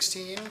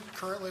 2016.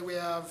 Currently, we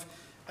have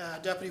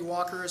Deputy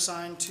Walker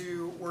assigned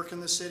to work in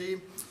the city.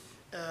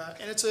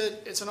 And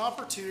it's an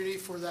opportunity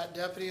for that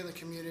deputy and the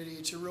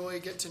community to really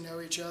get to know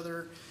each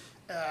other.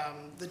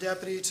 The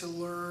deputy to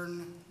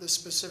learn the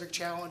specific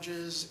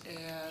challenges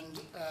and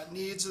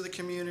needs of the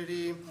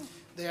community.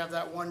 They have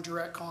that one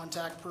direct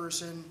contact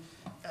person.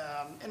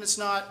 And it's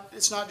not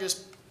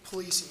just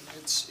policing.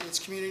 It's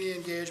community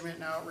engagement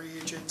and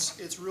outreach.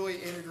 It's really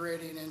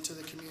integrating into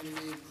the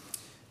community.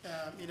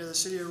 The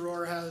city of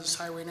Aurora has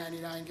Highway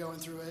 99 going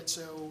through it,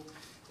 so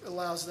it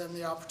allows them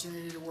the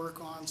opportunity to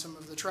work on some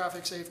of the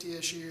traffic safety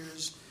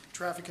issues,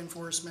 traffic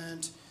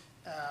enforcement.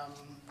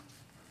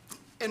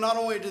 And not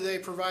only do they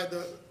provide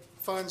the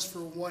funds for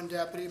one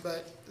deputy,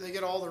 but they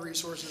get all the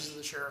resources of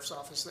the sheriff's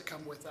office that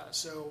come with that.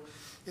 So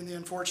in the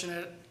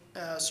unfortunate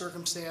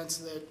circumstance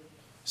that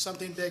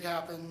something big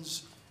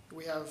happens,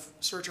 We have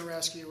search and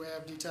rescue, we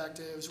have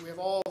detectives, we have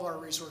all of our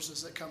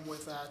resources that come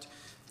with that.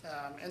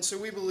 And so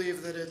we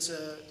believe that it's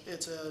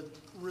a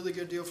really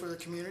good deal for the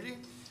community,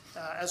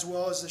 as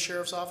well as the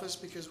sheriff's office,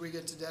 because we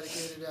get to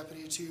dedicate a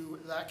deputy to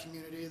that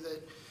community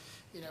that,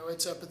 you know,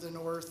 it's up at the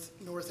north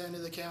end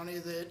of the county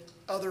that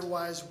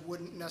otherwise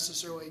wouldn't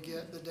necessarily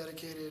get the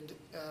dedicated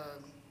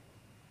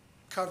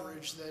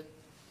coverage that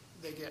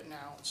they get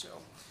now. So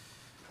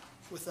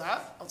with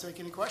that, I'll take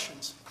any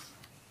questions.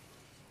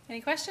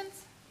 Any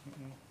questions?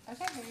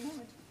 Okay, have you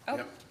moved? Oh,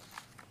 Yep.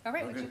 all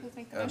right, would you Okay. please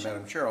make the motion?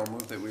 Madam Chair, I'll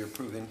move that we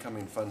approve the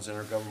incoming funds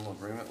intergovernmental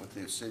agreement with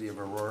the city of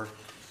Aurora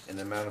in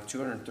the amount of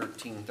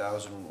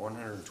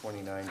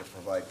 $213,129 to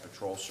provide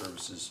patrol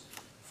services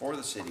for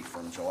the city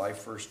from July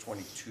 1st,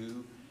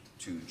 22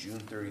 to June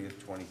 30th,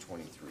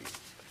 2023.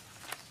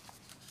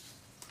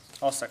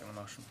 I'll second the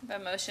motion. A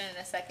motion and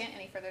a second.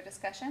 Any further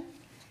discussion?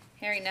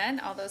 Hearing none.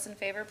 All those in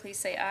favor, please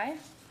say aye.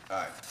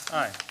 Aye.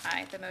 Aye.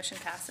 Aye, the motion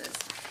passes.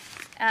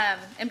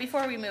 And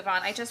before we move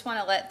on, I just want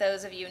to let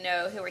those of you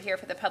know who are here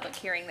for the public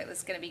hearing that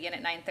was going to begin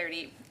at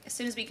 9:30. As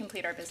soon as we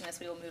complete our business,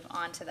 we will move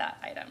on to that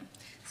item.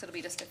 So it'll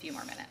be just a few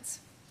more minutes.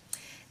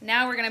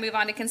 Now we're going to move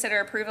on to consider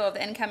approval of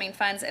the incoming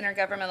funds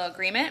intergovernmental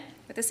agreement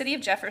with the city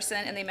of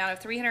Jefferson in the amount of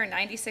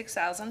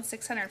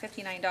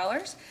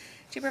 $396,659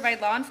 to provide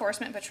law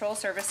enforcement patrol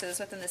services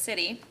within the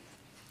city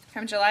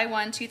from July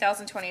 1,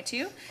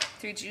 2022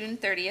 through June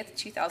 30th,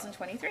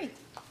 2023.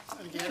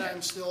 And again,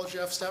 I'm still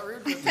Jeff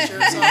Stoutrud with the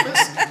Sheriff's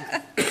Office.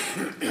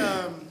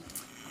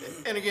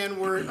 And again,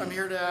 I'm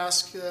here to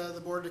ask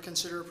the board to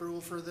consider approval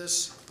for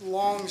this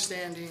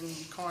long-standing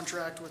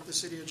contract with the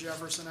city of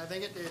Jefferson. I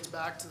think it dates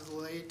back to the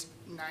late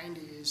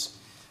 90s.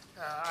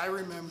 I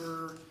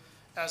remember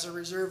as a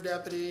reserve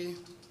deputy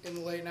in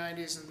the late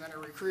 90s and then a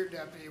recruit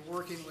deputy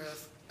working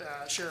with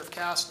Sheriff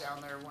Cass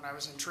down there when I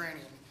was in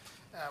training,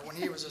 when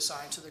he was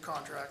assigned to the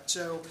contract.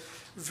 So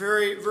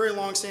very, very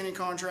long-standing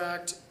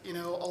contract. You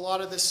know, a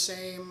lot of the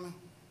same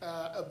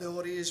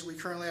abilities. We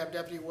currently have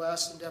Deputy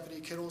West and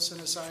Deputy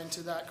Kittleson assigned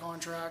to that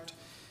contract.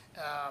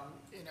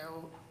 You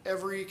know,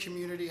 every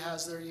community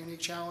has their unique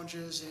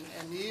challenges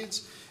and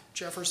needs.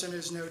 Jefferson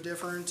is no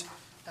different.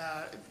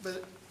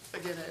 But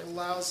again, it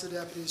allows the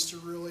deputies to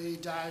really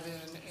dive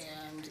in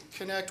and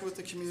connect with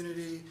the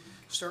community,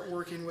 start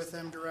working with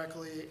them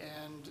directly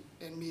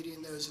and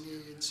meeting those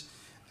needs.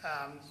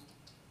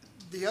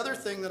 The other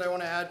thing that I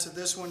want to add to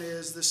this one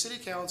is the City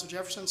Council,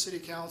 Jefferson City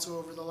Council,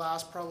 over the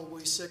last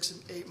probably 6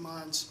 and 8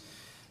 months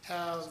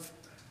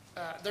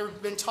there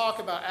have been talk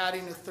about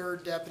adding a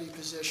third deputy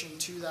position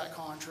to that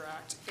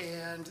contract.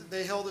 And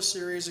they held a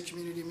series of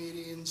community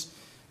meetings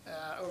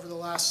over the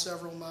last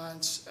several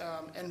months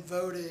and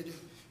voted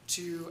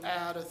to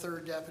add a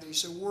third deputy.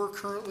 So we're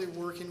currently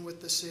working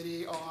with the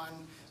city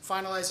on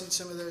finalizing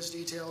some of those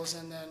details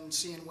and then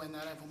seeing when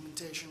that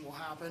implementation will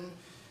happen.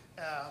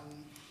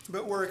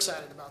 But we're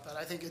excited about that.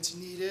 I think it's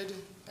needed.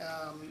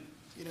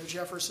 You know,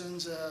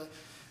 Jefferson's a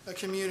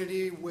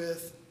community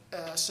with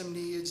some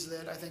needs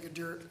that I think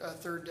a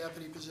third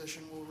deputy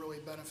position will really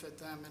benefit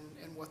them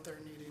in what they're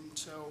needing.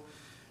 So,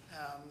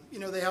 you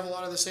know, they have a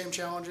lot of the same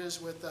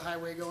challenges with the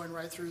highway going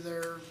right through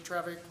their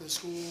traffic, the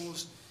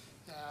schools.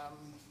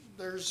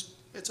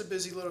 It's a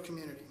busy little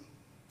community.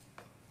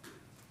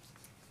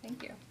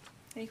 Thank you.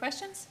 Any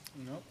questions?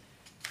 Nope.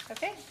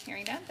 Okay,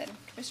 hearing none, then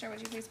Commissioner, would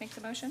you please make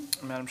the motion?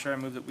 Madam Chair, I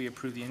move that we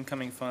approve the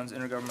incoming funds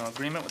intergovernmental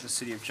agreement with the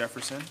city of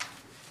Jefferson in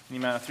the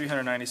amount of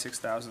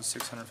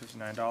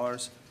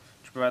 $396,659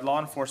 to provide law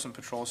enforcement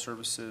patrol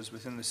services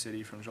within the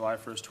city from July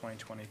 1st,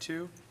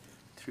 2022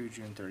 through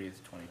June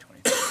 30th,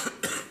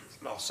 2023.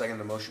 I'll second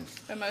the motion.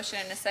 A motion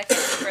and a second.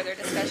 Any further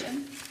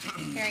discussion?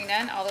 Hearing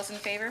none. All those in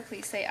favor,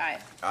 please say aye.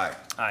 Aye.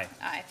 Aye.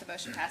 Aye, the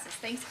motion passes.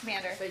 Thanks,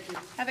 Commander. Thank you.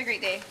 Have a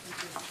great day.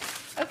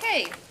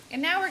 Okay,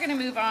 and now we're going to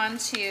move on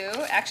to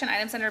action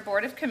items under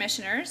Board of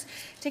Commissioners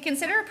to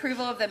consider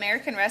approval of the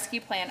American Rescue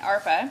Plan,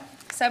 ARPA,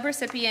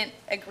 subrecipient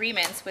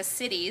agreements with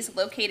cities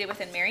located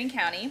within Marion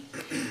County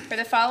for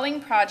the following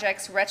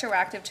projects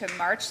retroactive to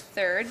March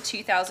 3rd,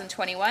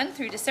 2021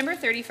 through December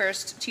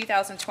 31st,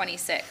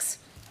 2026.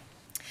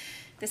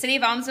 The City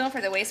of Almsville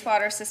for the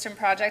wastewater system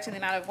project in the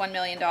amount of $1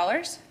 million.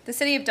 The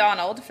City of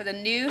Donald for the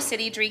new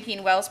city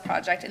drinking wells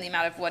project in the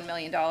amount of $1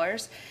 million.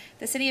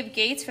 The City of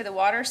Gates for the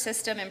water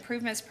system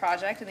improvements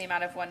project in the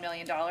amount of $1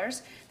 million.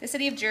 The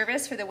City of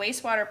Jervis for the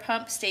wastewater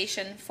pump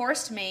station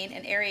forced main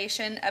and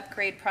aeration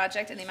upgrade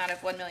project in the amount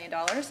of $1 million.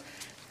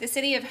 The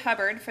City of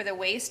Hubbard for the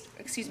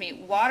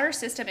water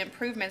system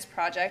improvements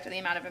project in the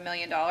amount of $1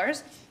 million.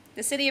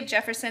 The City of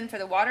Jefferson for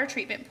the water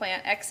treatment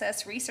plant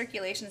excess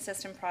recirculation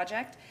system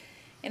project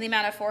in the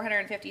amount of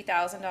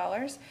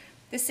 $450,000.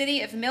 The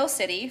City of Mill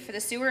City for the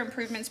sewer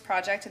improvements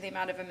project in the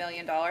amount of $1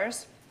 million.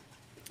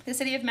 The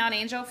City of Mount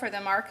Angel for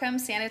the Markham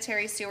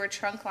sanitary sewer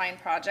trunk line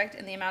project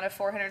in the amount of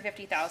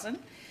 $450,000.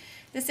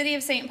 The City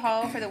of St.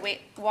 Paul for the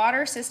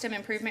water system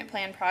improvement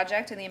plan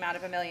project in the amount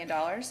of $1 million.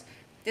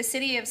 The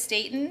City of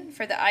Staten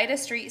for the Ida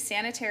Street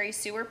sanitary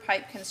sewer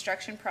pipe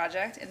construction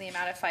project in the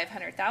amount of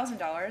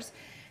 $500,000.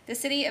 The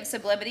City of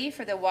Sublimity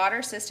for the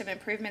water system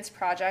improvements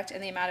project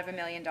in the amount of $1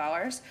 million.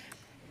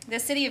 the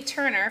City of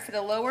Turner for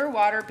the Lower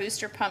Water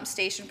Booster Pump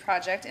Station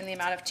Project in the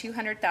amount of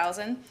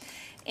 $200,000.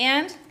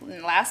 And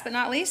last but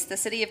not least, the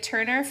City of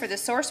Turner for the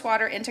Source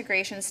Water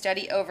Integration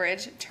Study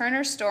Overage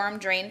Turner Storm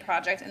Drain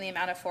Project in the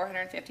amount of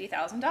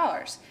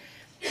 $450,000.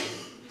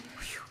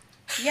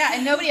 Yeah,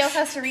 and nobody else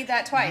has to read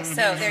that twice,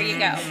 so there you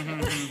go.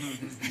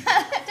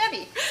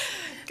 Debbie.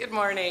 Good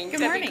morning.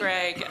 Good morning. Debbie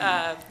Gregg,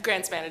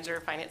 Grants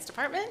Manager, Finance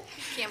Department.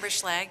 Camber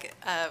Schlag,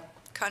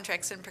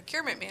 Contracts and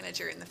Procurement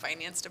Manager in the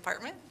Finance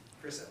Department.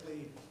 Chris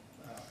Epley,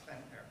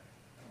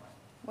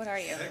 What are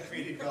you?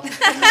 Community Development.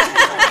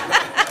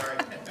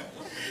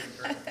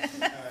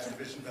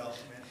 Division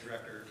Development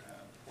Director,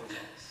 Port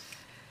Office.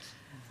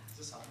 Is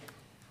this on?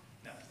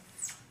 No.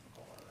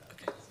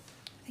 I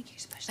think you're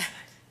supposed to.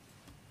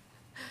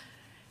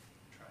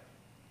 Try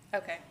it.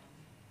 Okay.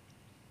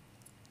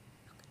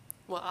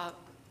 Well,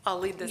 I'll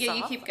lead this Yeah, off.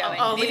 you keep going.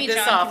 I'll Maybe lead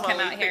this John off can come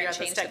while out we here figure and out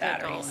those change the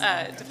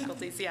technical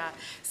difficulties, yeah.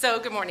 So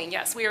good morning.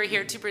 Yes, we are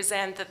here to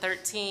present the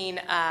 13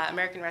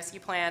 American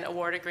Rescue Plan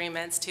award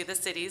agreements to the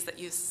cities that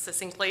you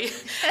succinctly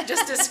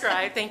just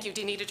described. Thank you.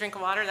 Do you need a drink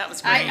of water? That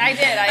was great. I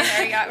did. I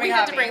already got my We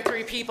had to copy. bring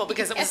 3 people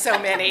because it was so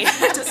many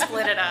to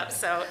split it up,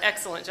 so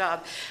excellent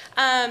job.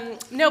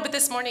 No, but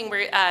this morning,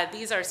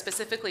 these are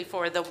specifically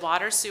for the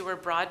water, sewer,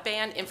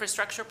 broadband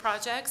infrastructure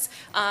projects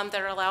that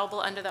are allowable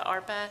under the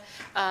ARPA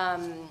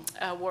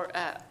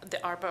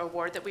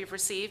award that we've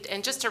received.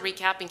 And just to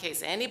recap, in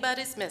case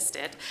anybody's missed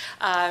it,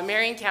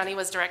 Marion County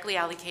was directly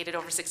allocated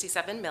over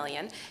 $67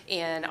 million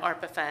in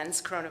ARPA funds,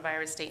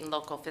 coronavirus state and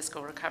local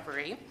fiscal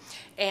recovery.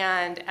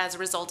 And as a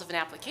result of an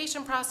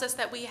application process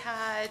that we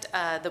had,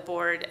 the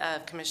Board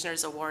of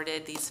Commissioners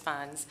awarded these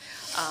funds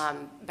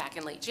back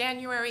in late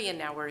January, and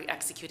now we're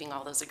executing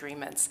all those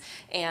agreements.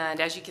 And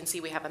as you can see,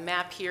 we have a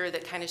map here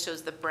that kind of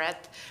shows the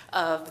breadth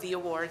of the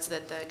awards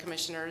that the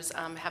commissioners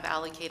have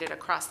allocated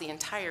across the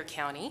entire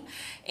county.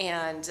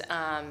 And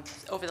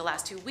over the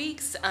last 2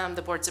 weeks,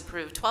 the board's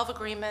approved 12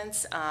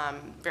 agreements,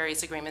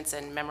 various agreements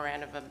and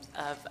memorandum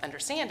of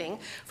understanding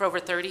for over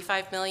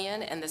 $35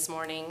 million. And this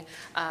morning,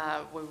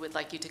 we would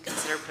like you to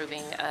consider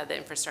approving the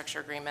infrastructure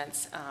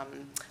agreements,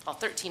 all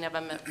 13 of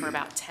them for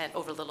about a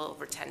little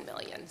over $10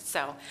 million.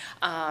 So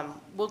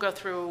we'll go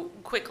through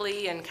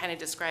quickly and kind of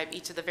describe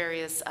each of the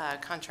various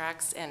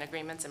contracts and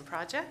agreements and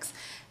projects.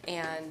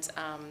 And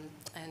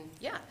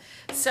yeah,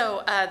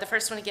 so the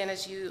first one, again,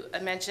 as you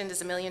mentioned,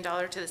 is $1 million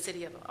to the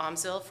city of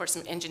Almsville for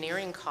some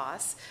engineering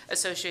costs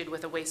associated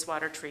with a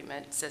wastewater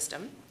treatment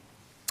system.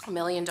 $1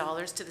 million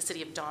to the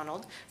city of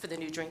Donald for the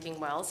new drinking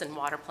wells and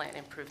water plant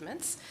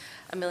improvements.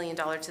 $1 million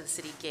to the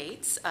city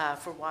Gates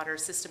for water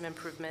system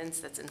improvements,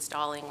 that's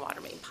installing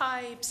water main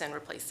pipes and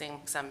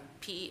replacing some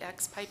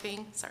PEX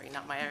piping. Sorry,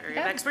 not my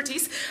area of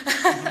expertise.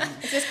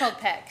 It's just called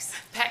PEX.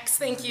 PEX,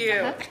 thank you.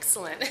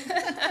 Excellent.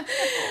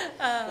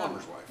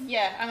 Plumber's wife.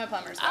 Yeah, I'm a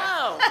plumber's wife.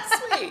 Oh,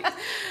 sweet.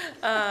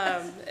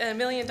 $1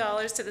 million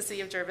to the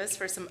city of Jervis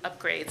for some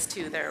upgrades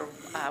to their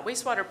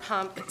wastewater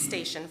pump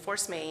station,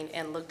 force main,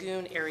 and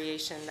lagoon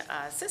aeration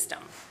system.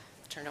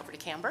 Turn over to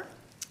Camber.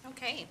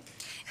 Okay,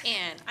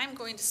 and I'm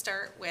going to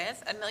start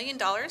with $1 million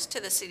to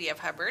the City of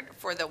Hubbard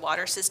for the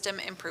Water System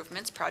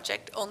Improvements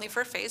Project, only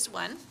for Phase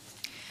 1.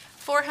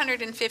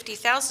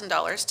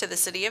 $450,000 to the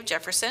City of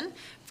Jefferson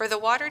for the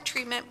Water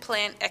Treatment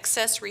Plant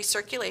Excess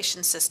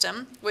Recirculation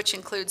System, which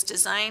includes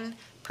design,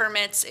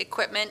 permits,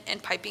 equipment,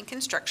 and piping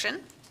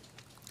construction.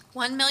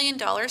 $1 million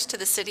to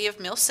the City of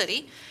Mill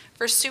City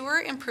for sewer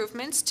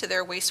improvements to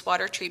their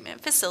wastewater treatment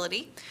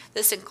facility.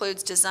 This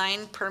includes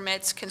design,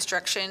 permits,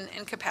 construction,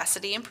 and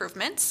capacity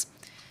improvements.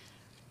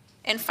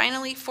 And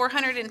finally,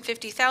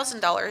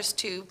 $450,000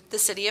 to the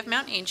City of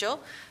Mount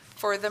Angel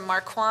for the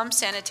Marquam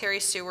Sanitary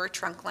Sewer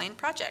Trunk Line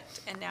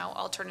Project. And now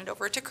I'll turn it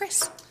over to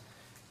Chris.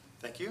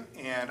 Thank you,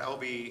 and I'll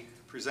be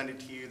presenting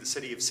to you the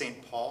City of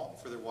St. Paul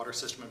for their water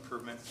system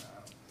improvement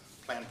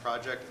plan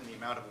project in the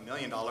amount of $1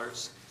 million.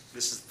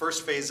 This is the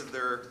first phase of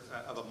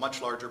a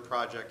much larger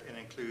project, and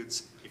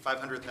includes a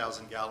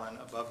 500,000 gallon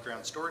above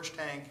ground storage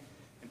tank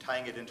and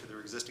tying it into their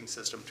existing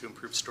system to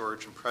improve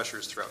storage and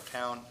pressures throughout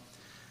town.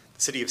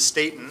 The City of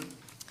Staten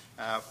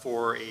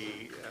for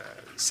a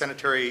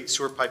sanitary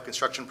sewer pipe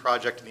construction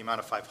project in the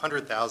amount of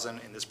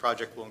 500,000, and this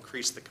project will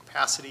increase the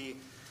capacity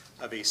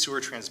of a sewer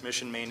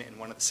transmission main in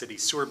one of the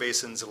city's sewer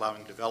basins,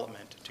 allowing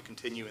development to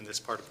continue in this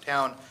part of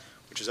town,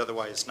 which is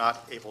otherwise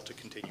not able to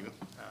continue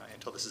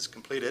until this is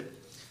completed.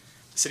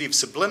 The City of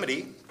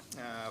Sublimity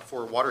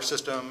for a water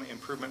system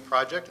improvement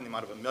project in the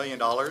amount of $1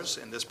 million,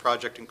 and this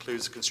project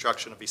includes the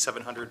construction of a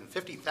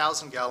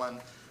 750,000 gallon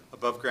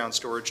above ground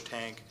storage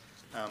tank,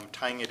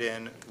 tying it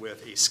in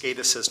with a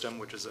SCADA system,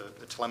 which is a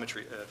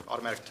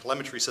automatic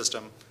telemetry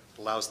system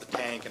that allows the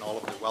tank and all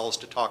of the wells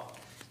to talk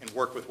and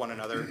work with one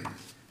another.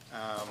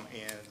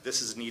 And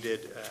this is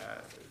needed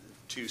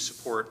to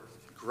support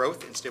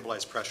growth and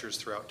stabilize pressures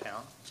throughout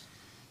town.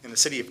 And the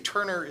City of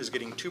Turner is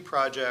getting 2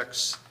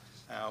 projects.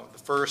 The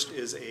first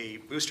is a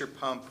booster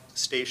pump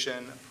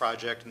station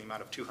project in the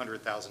amount of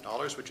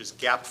 $200,000, which is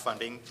gap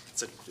funding.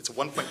 It's a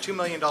 $1.2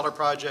 million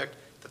project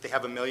that they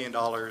have $1 million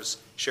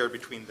shared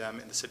between them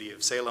and the City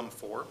of Salem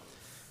for.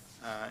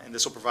 And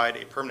this will provide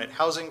a permanent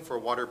housing for a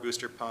water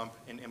booster pump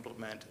and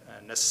implement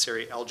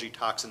necessary algae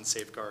toxin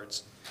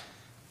safeguards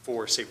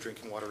for safe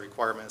drinking water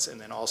requirements. And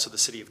then also the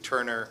City of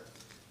Turner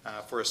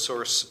for a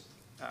source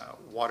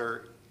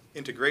water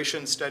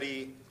integration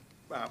study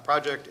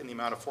project in the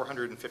amount of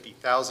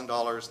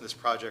 $450,000. And this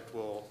project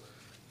will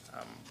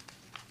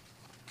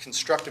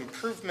construct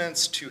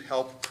improvements to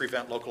help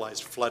prevent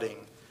localized flooding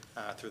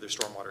through their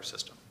stormwater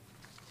system.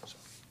 So,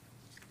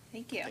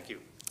 Thank you. thank you.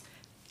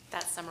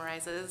 That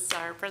summarizes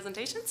our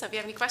presentation, so if you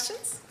have any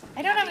questions?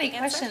 I don't have happy any to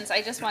answer. questions.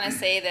 I just want to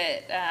say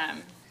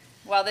that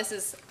while this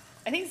is,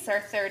 I think it's our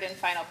third and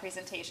final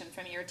presentation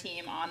from your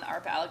team on the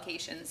ARPA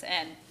allocations.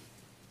 And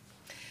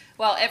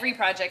while every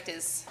project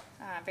is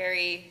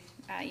very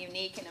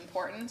unique and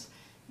important,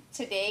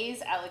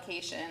 today's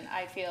allocation,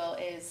 I feel,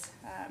 is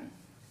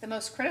the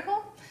most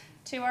critical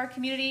to our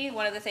community.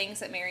 One of the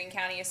things that Marion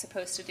County is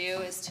supposed to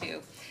do is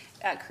to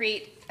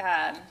create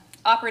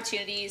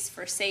opportunities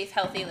for safe,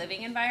 healthy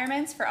living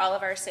environments for all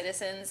of our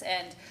citizens.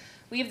 And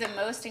we have the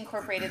most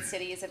incorporated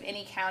cities of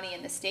any county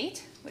in the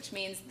state, which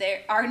means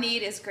our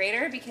need is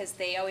greater because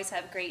they always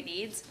have great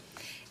needs.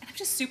 And I'm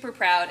just super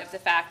proud of the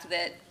fact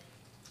that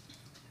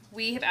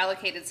we have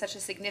allocated such a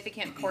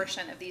significant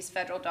portion of these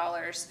federal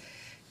dollars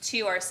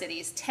to our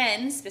cities,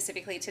 10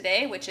 specifically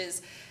today, which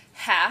is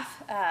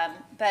half.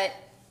 But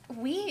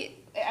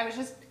I was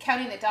just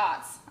counting the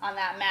dots on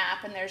that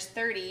map, and there's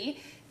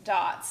 30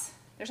 dots.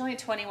 There's only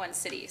 21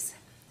 cities.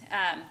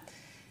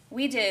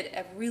 We did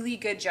a really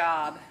good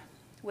job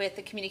with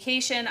the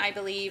communication, I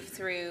believe,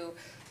 through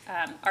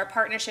our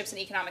partnerships in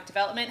economic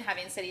development,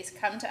 having cities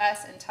come to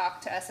us and talk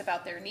to us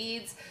about their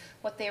needs,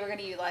 what they were going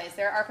to utilize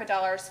their ARPA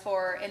dollars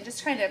for, and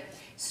just trying to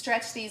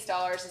stretch these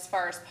dollars as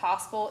far as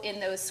possible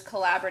in those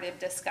collaborative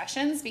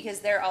discussions,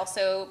 because they're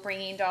also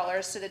bringing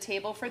dollars to the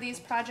table for these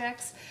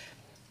projects.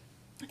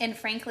 And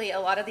frankly, a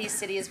lot of these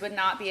cities would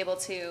not be able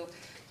to,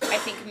 I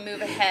think,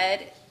 move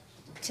ahead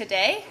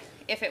today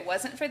if it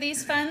wasn't for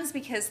these funds,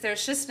 because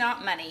there's just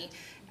not money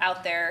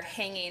out there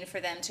hanging for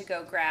them to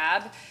go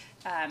grab.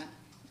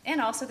 And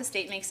also the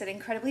state makes it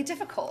incredibly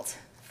difficult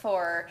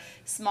for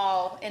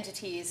small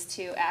entities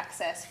to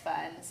access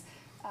funds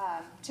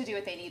to do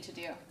what they need to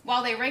do.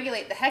 While they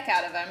regulate the heck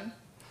out of them,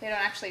 they don't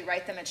actually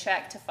write them a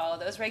check to follow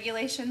those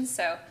regulations.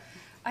 So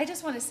I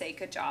just want to say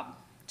good job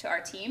to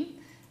our team.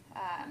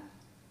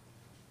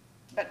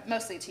 But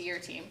mostly to your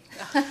team.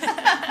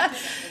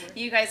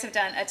 You guys have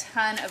done a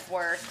ton of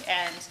work,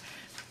 and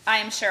I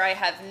am sure I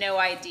have no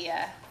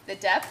idea the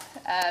depth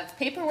of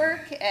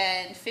paperwork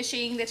and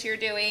fishing that you're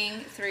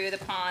doing through the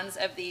ponds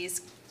of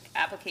these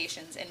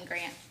applications and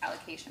grant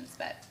allocations,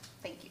 but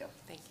thank you.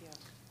 Thank you.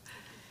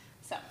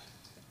 So,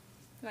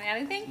 you want to add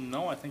anything?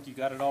 No, I think you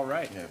got it all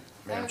right. Yeah,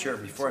 Madam Chair,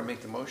 before I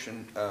make the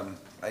motion,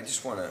 I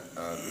just want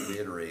to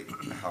reiterate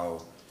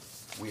how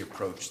we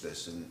approach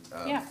this, and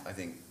Yeah. I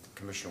think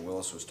Commissioner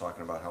Willis was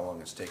talking about how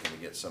long it's taken to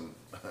get some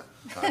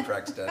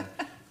contracts done.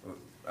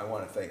 I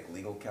want to thank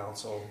legal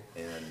counsel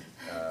and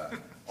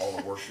all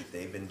the work that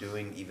they've been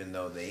doing, even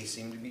though they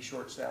seem to be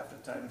short-staffed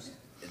at times.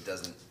 It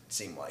doesn't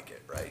seem like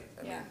it, right?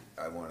 I mean,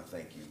 I want to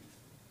thank you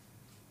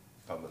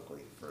publicly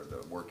for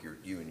the work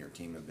you and your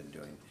team have been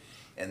doing.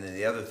 And then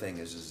the other thing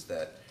is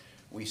that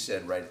we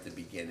said right at the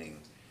beginning,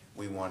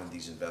 we wanted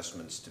these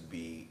investments to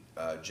be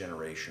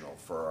generational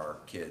for our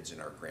kids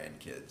and our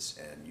grandkids.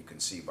 And you can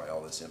see by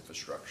all this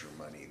infrastructure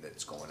money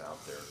that's going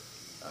out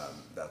there,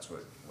 that's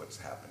what's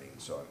happening.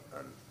 So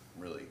I'm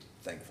really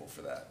thankful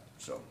for that.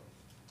 So,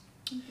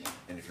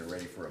 and if you're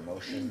ready for a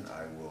motion,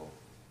 I will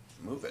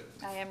move it.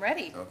 I am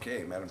ready.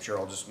 Okay, Madam Chair,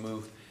 I'll just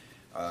move.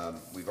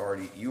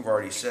 You've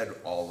already said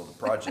all of the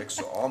projects,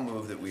 so I'll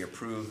move that we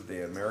approve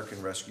the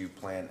American Rescue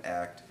Plan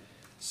Act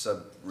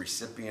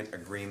sub-recipient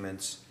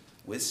agreements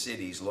with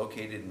cities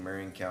located in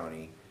Marion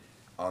County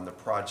on the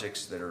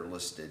projects that are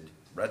listed,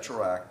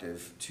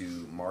 retroactive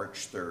to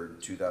March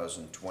 3rd,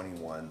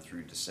 2021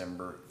 through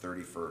December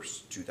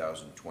 31st,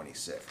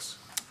 2026.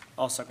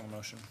 I'll second the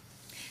motion.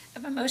 I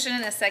have a motion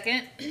and a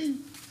second.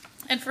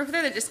 And for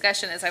further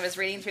discussion, as I was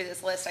reading through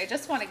this list, I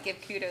just want to give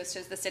kudos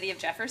to the city of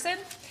Jefferson.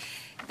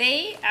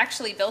 They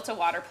actually built a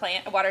water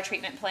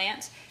treatment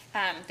plant.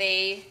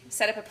 They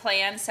set up a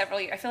plan several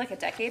years, I feel like a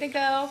decade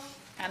ago.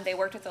 They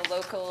worked with a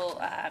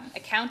local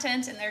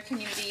accountant in their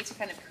community to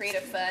kind of create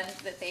a fund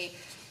that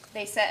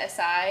they set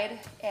aside.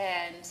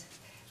 And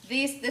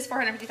this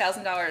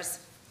 $450,000,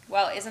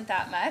 well, isn't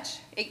that much.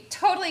 It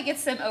totally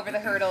gets them over the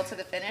hurdle to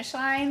the finish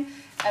line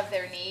of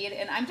their need.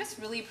 And I'm just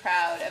really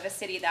proud of a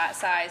city that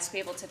size to be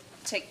able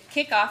to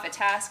kick off a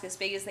task as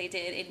big as they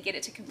did and get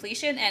it to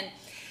completion. And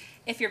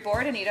if you're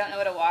bored and you don't know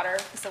what a water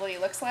facility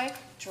looks like,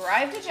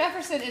 drive to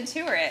Jefferson and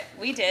tour it.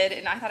 We did,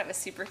 and I thought it was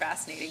super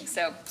fascinating.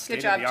 So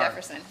good job,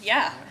 Jefferson.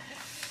 Yeah.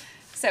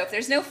 So if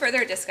there's no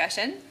further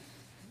discussion,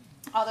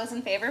 all those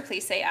in favor,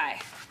 please say aye.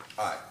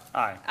 Aye.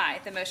 Aye. Aye,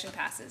 the motion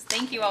passes.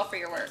 Thank you all for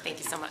your work. Thank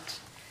you so much.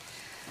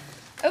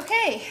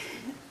 Okay.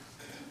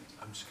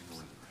 I'm just gonna go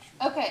in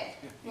the restroom. Okay.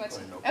 Yeah, you go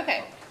ahead and open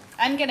Okay.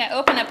 I'm going to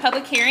open a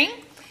public hearing.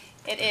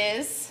 It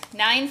is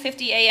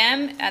 9:50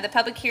 a.m. The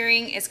public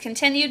hearing is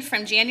continued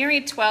from January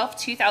 12th,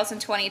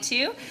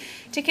 2022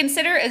 to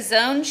consider a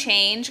zone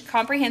change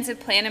comprehensive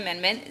plan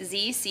amendment,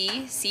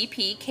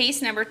 ZCCP,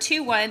 case number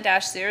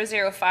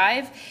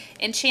 21-005,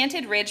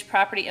 Enchanted Ridge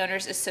Property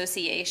Owners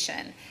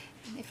Association.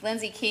 If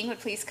Lindsay King would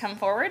please come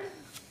forward.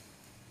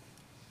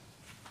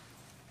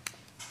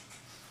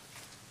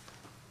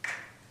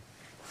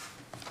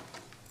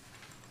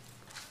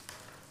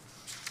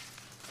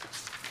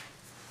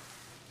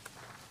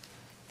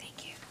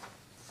 Thank you.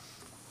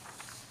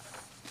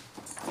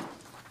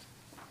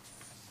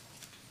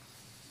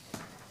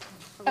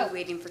 Are we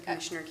waiting for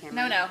Commissioner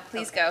Cameron? No,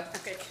 please go.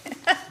 Okay.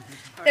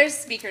 There's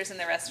speakers in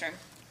the restroom.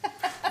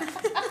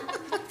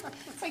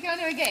 It's like going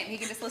to a game. You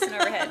can just listen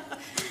overhead.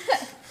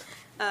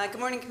 Good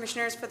morning,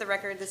 Commissioners. For the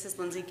record, this is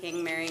Lindsay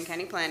King, Marion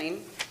County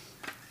Planning.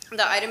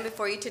 The item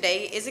before you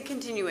today is a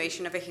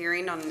continuation of a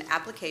hearing on an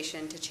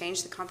application to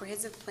change the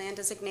comprehensive plan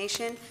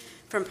designation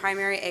from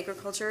primary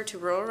agriculture to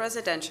rural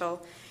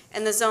residential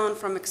and the zone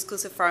from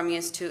exclusive farm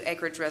use to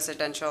acreage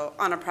residential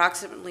on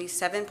approximately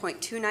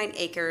 7.29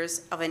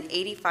 acres of an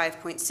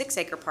 85.6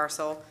 acre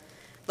parcel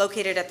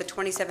located at the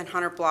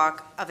 2700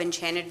 block of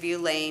Enchanted View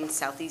Lane,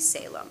 Southeast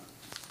Salem.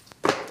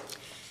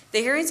 The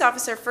hearings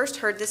officer first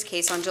heard this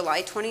case on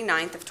July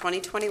 29th of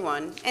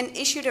 2021 and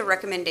issued a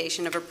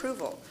recommendation of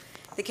approval.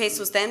 The case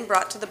was then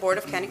brought to the Board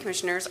of County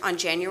Commissioners on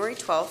January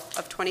 12th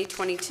of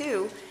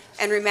 2022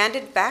 and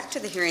remanded back to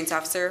the hearings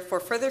officer for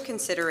further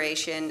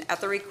consideration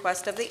at the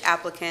request of the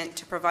applicant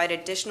to provide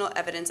additional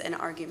evidence and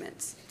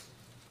arguments.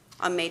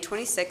 On May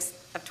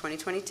 26th of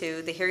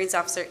 2022, the hearings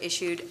officer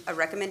issued a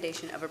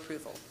recommendation of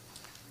approval.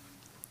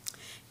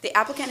 The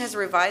applicant has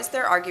revised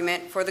their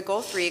argument for the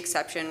Goal 3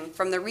 exception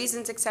from the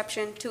reasons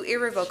exception to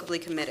irrevocably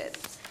committed.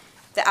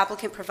 The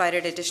applicant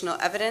provided additional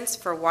evidence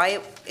for why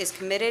it is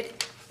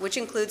committed, which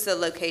includes the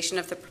location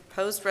of the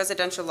proposed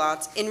residential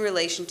lots in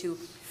relation to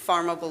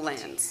farmable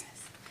lands.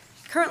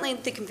 Currently,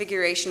 the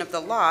configuration of the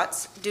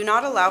lots do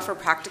not allow for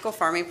practical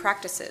farming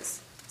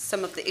practices.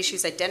 Some of the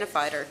issues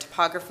identified are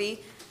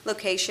topography,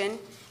 location,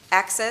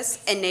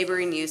 access, and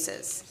neighboring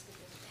uses.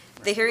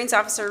 The hearings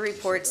officer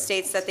report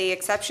states that the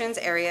exceptions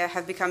area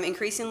have become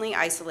increasingly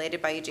isolated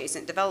by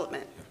adjacent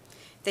development.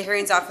 The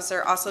hearings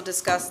officer also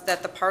discussed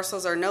that the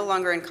parcels are no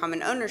longer in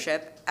common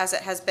ownership, as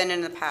it has been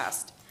in the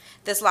past.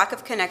 This lack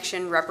of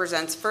connection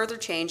represents further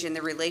change in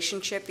the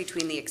relationship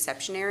between the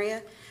exception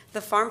area,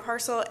 the farm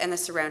parcel, and the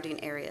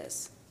surrounding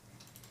areas.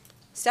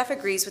 Staff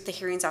agrees with the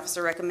hearings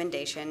officer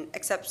recommendation,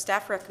 except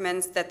staff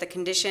recommends that the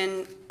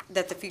condition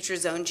that the future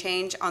zone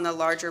change on the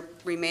larger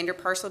remainder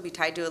parcel be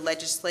tied to a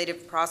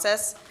legislative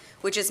process,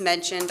 which is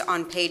mentioned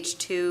on page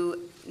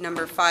 2,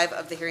 number 5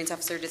 of the hearings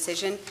officer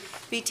decision,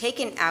 be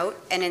taken out,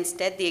 and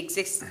instead the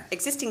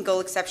existing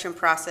goal exception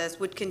process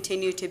would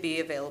continue to be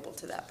available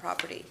to that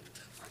property.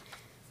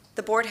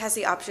 The board has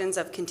the options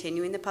of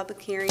continuing the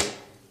public hearing,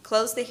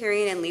 close the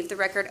hearing and leave the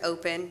record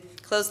open,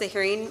 close the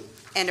hearing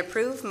and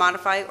approve,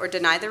 modify, or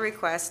deny the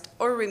request,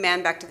 or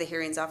remand back to the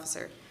hearings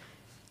officer.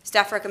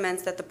 Staff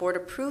recommends that the board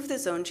approve the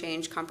zone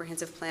change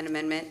comprehensive plan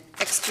amendment,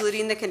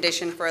 excluding the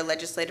condition for a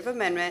legislative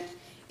amendment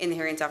in the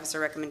hearings officer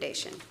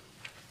recommendation.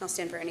 I'll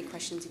stand for any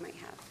questions you might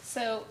have.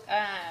 So,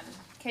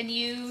 can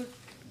you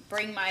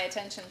bring my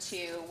attention to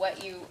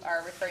what you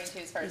are referring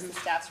to as far as the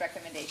staff's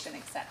recommendation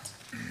accept?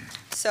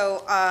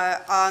 So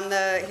on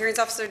the hearings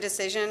officer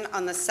decision,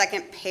 on the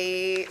second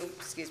page,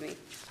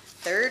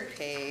 third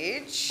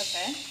page.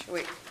 Okay.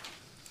 Wait,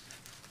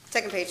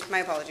 second page, my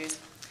apologies.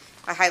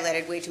 I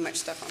highlighted way too much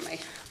stuff on my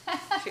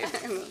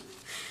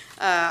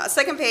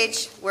second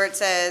page where it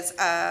says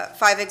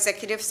 5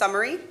 executive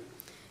summary.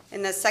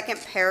 In the second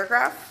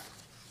paragraph,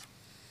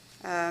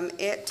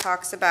 it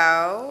talks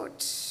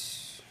about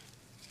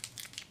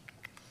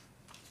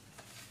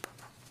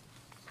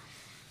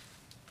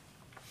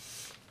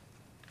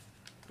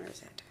where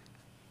is it?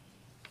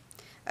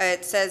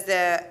 It says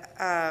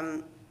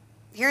the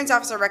hearings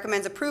officer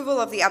recommends approval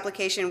of the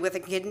application with a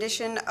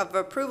condition of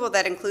approval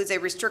that includes a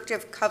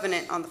restrictive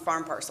covenant on the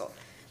farm parcel.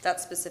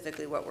 That's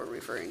specifically what we're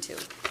referring to.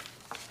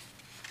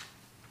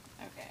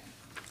 Okay.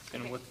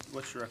 And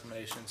what's your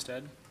recommendation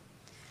instead?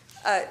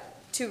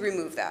 To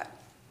remove that.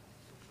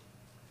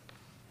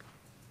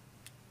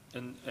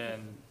 And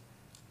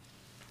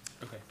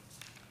okay.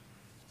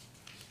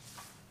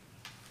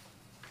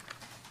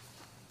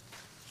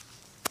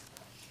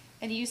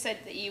 And you said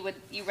that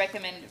you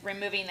recommend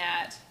removing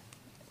that.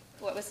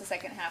 What was the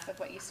second half of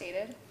what you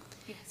stated?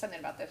 Something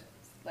about the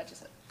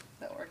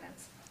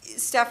ordinance.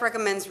 Staff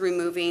recommends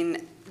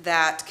removing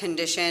that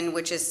condition,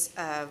 which is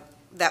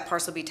that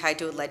parcel be tied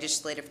to a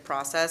legislative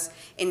process,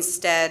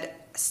 instead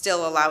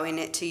still allowing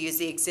it to use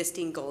the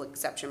existing goal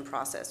exception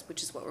process,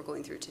 which is what we're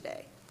going through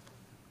today.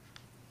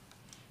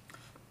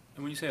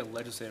 And when you say a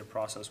legislative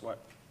process, what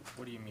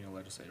do you mean a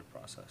legislative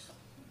process?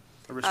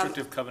 A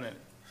restrictive covenant?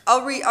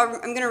 I'm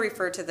going to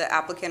refer to the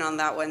applicant on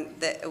that one,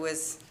 that it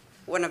was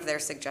one of their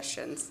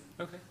suggestions.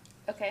 Okay.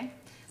 Okay.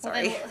 Well,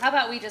 Sorry. then, how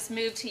about we just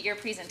move to your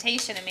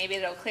presentation and maybe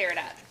it'll clear it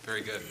up.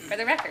 Very good. For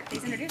the record,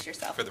 please introduce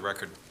yourself. For the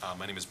record,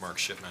 my name is Mark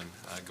Shipman.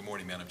 Good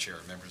morning, Madam Chair,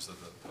 members of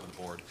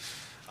the board.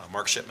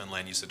 Mark Shipman,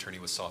 Land Use Attorney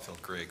with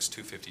Sawfield Griggs,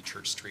 250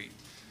 Church Street,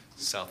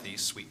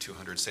 Southeast, Suite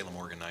 200, Salem,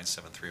 Oregon,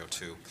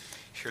 97302.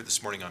 Here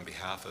this morning on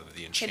behalf of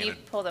the Can you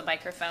Enchanted... pull the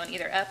microphone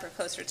either up or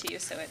closer to you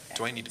so it...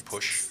 Do I need to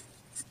push?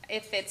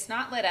 If it's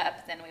not lit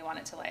up, then we want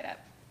it to light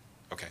up.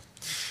 Okay.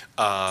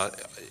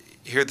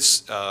 Here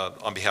this,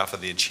 on behalf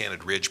of the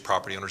Enchanted Ridge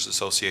Property Owners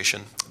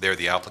Association. They're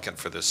the applicant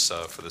for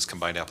this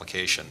combined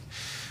application.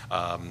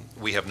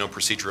 We have no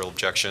procedural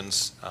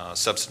objections.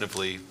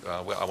 Substantively,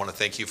 I want to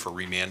thank you for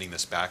remanding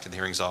this back to the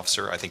hearings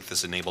officer. I think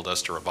this enabled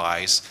us to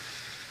revise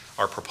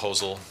our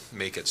proposal,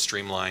 make it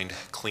streamlined,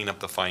 clean up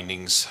the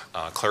findings,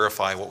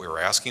 clarify what we were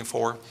asking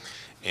for,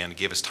 and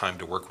give us time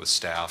to work with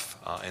staff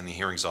and the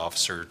hearings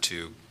officer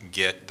to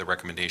get the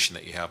recommendation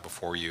that you have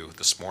before you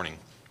this morning.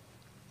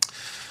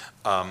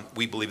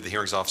 We believe the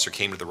hearings officer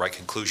came to the right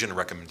conclusion and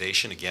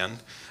recommendation again,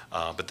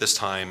 but this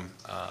time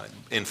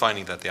in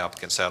finding that the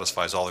applicant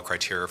satisfies all the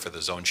criteria for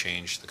the zone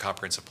change, the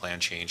comprehensive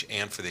plan change,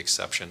 and for the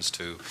exceptions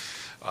to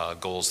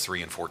goals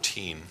 3 and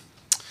 14.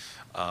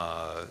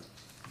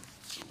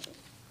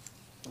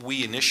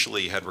 We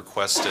initially had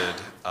requested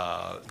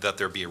that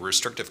there be a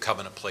restrictive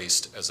covenant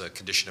placed as a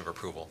condition of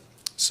approval.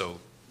 So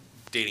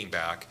dating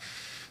back,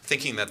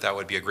 thinking that that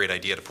would be a great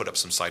idea to put up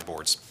some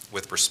sideboards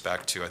with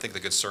respect to, I think, the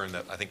concern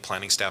that I think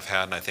planning staff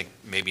had, and I think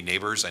maybe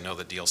neighbors. I know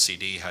that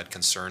DLCD had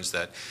concerns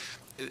that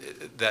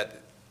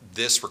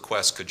this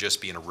request could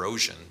just be an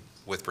erosion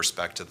with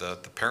respect to the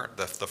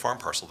farm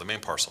parcel, the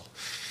main parcel.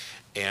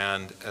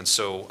 And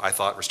so I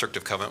thought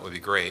restrictive covenant would be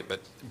great,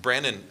 but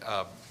Brandon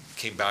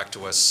came back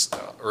to us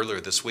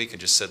earlier this week and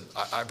just said,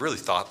 I really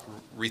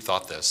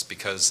rethought this,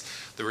 because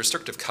the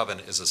restrictive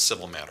covenant is a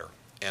civil matter.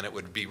 And it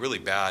would be really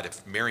bad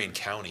if Marion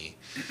County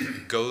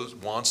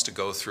wants to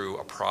go through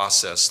a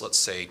process, let's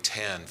say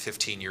 10,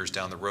 15 years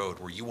down the road,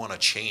 where you want to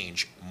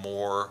change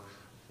more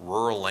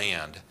rural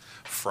land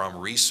from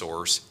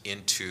resource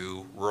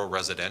into rural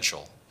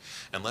residential.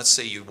 And let's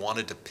say you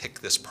wanted to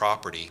pick this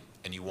property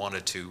and you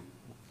wanted to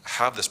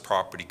have this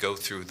property go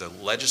through the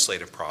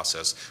legislative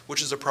process,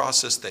 which is a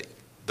process that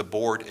the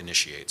board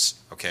initiates,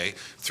 okay,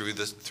 through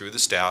the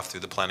staff,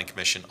 through the planning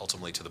commission,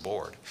 ultimately to the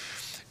board.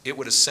 It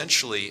would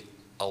essentially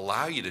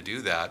allow you to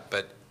do that,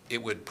 but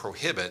it would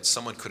prohibit,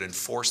 someone could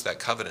enforce that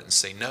covenant and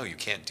say, no, you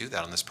can't do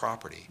that on this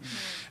property.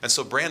 Mm-hmm. And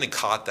so Brandon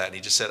caught that and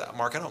he just said,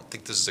 Mark, I don't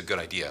think this is a good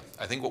idea.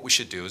 I think what we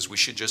should do is we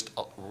should just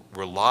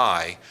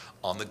rely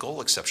on the goal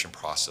exception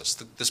process.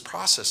 This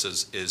process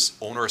is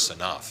onerous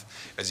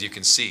enough, as you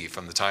can see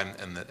from the time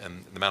and the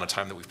amount of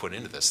time that we've put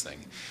into this thing.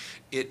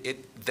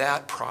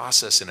 That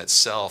process in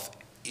itself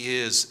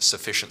is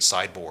sufficient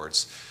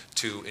sideboards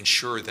to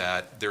ensure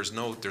that there's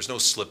no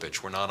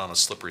slippage. We're not on a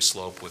slippery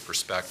slope with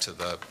respect to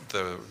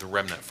the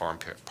remnant farm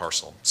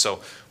parcel.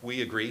 So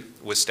we agree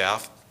with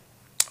staff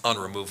on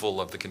removal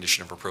of the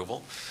condition of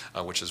approval,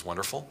 which is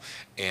wonderful.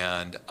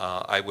 And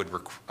I would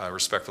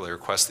respectfully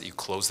request that you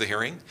close the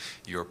hearing,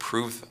 you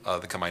approve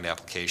the combined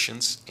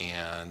applications,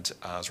 and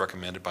as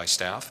recommended by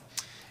staff.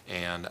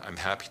 And I'm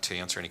happy to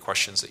answer any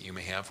questions that you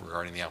may have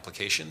regarding the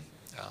application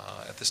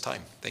at this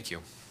time. Thank you.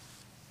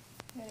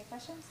 Any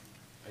questions?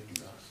 I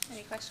do not.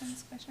 Any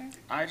questions, Commissioner?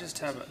 I just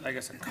have, I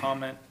guess, a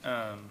comment.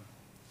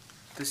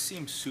 This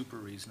seems super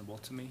reasonable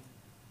to me.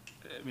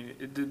 I mean,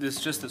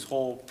 this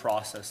whole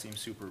process seems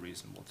super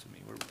reasonable to me.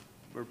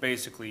 We're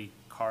basically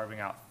carving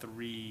out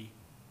 3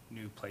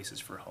 new places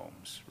for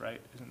homes, right?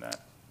 Isn't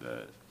that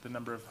the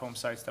number of home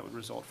sites that would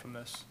result from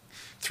this?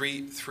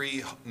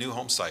 Three new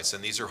home sites,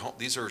 and these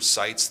are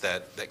sites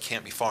that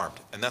can't be farmed,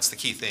 and that's the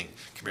key thing,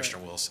 Commissioner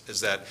Right. Wills,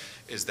 is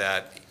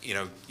that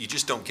you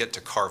just don't get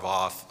to carve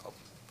off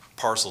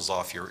parcels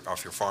off your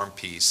farm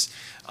piece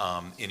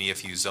in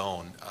EFU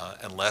zone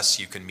unless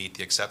you can meet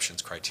the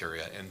exceptions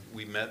criteria, and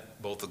we met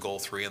both the goal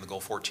 3 and the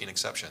goal 14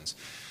 exceptions,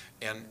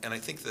 and I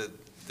think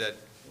that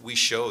we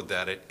showed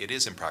that it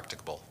is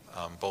impracticable,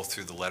 both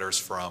through the letters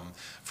from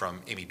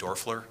Amy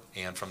Dorfler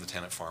and from the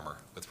tenant farmer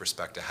with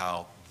respect to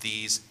how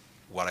these,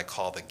 what I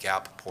call the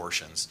gap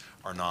portions,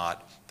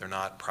 they're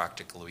not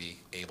practically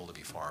able to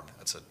be farmed.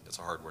 It's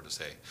a hard word to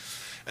say.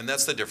 And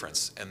that's the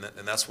difference. And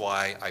that's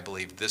why I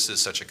believe this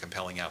is such a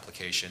compelling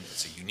application.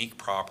 It's a unique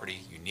property,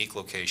 unique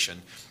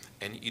location,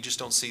 and you just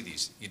don't see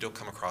these. You don't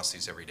come across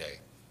these every day.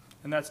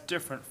 And that's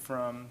different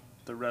from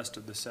the rest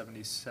of the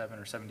 77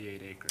 or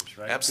 78 acres,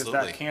 right? Absolutely.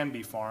 Because that can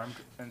be farmed,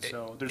 and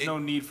so there's no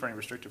need for any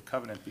restrictive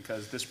covenant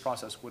because this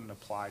process wouldn't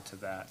apply to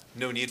that.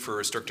 No need for a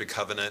restricted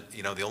covenant.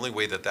 The only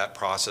way that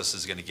process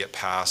is going to get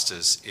passed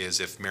is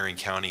if Marion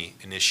County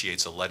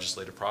initiates a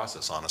legislative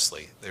process,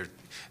 honestly.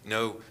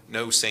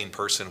 No sane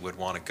person would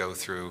want to go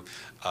through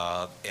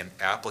an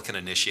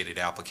applicant-initiated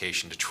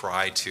application to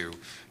try to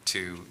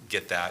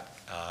get that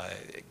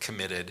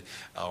committed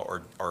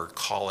or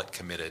call it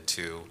committed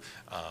to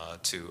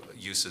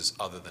uses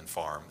other than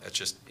farm. It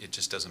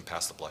just doesn't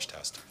pass the blush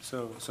test.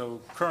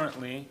 So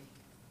currently,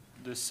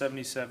 the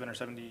 77 or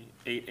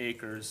 78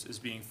 acres is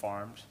being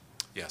farmed.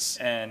 Yes.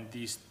 And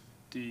these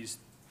these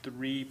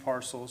 3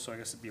 parcels, so I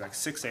guess it'd be like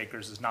 6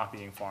 acres is not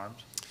being farmed,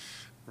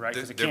 right?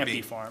 Because it They're can't be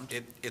being-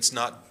 farmed. It's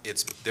not,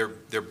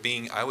 they're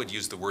being, I would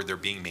use the word they're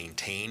being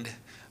maintained,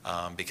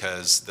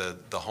 because the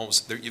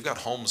homes, you've got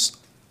homes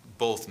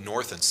both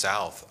north and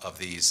south of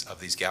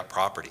these gap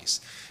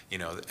properties, you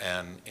know,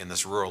 and in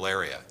this rural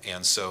area.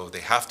 And so they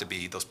have to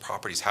be, those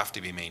properties have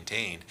to be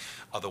maintained.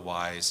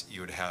 Otherwise,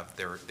 you would have,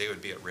 they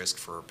would be at risk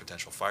for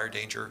potential fire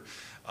danger.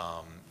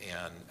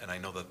 And I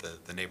know that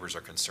the neighbors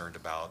are concerned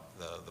about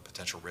the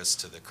potential risks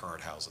to the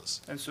current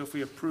houses. And so if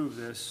we approve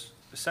this,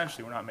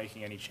 essentially, we're not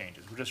making any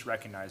changes. We're just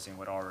recognizing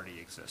what already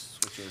exists,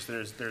 which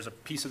is there's a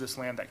piece of this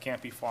land that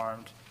can't be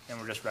farmed, and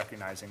we're just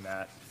recognizing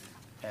that,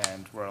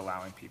 and we're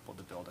allowing people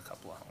to build a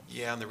couple of homes.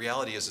 Yeah, and the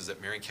reality is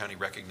that Marion County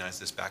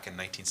recognized this back in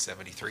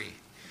 1973,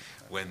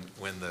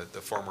 when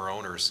the former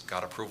owners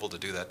got approval to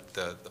do that,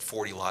 the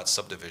 40-lot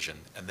subdivision,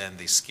 and then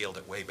they scaled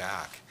it way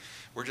back.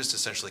 We're just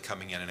essentially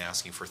coming in and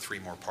asking for 3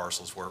 more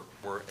parcels where,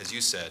 as you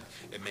said,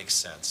 it makes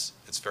sense.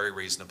 It's very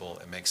reasonable,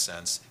 it makes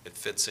sense, it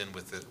fits in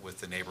with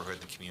the neighborhood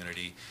and the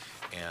community,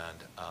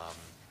 and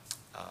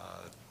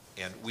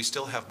we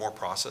still have more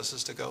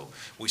processes to go.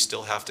 We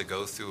still have to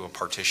go through a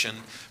partition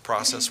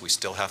process. We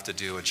still have to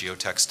do a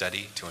geotech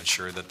study to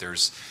ensure that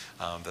there's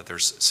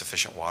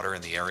sufficient water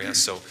in the area.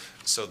 So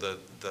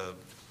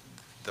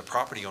the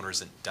property owner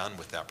isn't done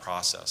with that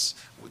process.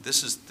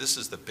 This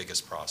is the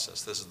biggest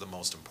process. This is the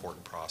most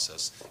important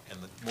process and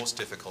the most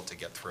difficult to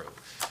get through.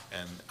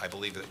 And I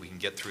believe that we can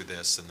get through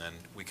this, and then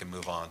we can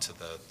move on to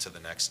the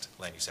next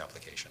land use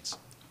applications.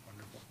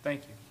 Wonderful.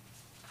 Thank you.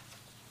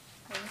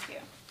 Thank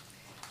you.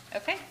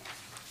 Okay,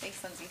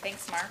 thanks Lindsay,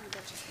 thanks Mark.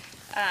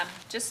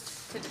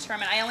 Just to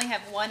determine, I only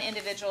have one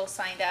individual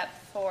signed up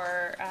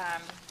for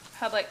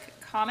public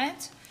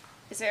comment.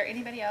 Is there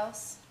anybody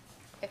else?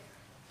 If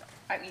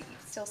you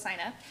still sign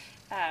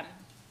up.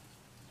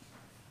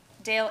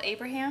 Dale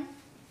Abraham,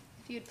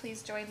 if you'd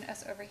please join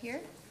us over here.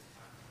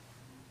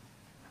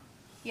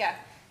 Yeah,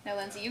 no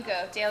Lindsay, you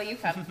go. Dale, you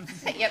come.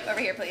 Yep, over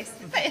here please.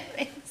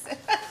 Thanks.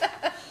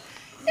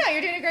 Yeah, you're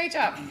doing a great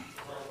job.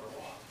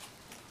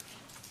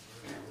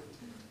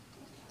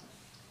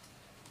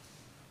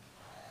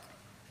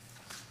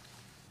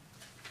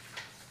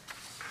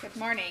 Good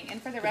morning,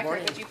 and for the record,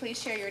 morning. would you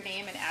please share your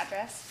name and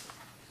address?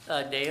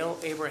 Dale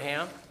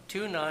Abraham,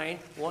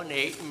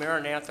 2918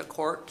 Maranatha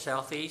Court,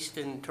 Southeast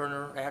in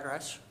Turner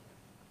address.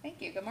 Thank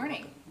you, good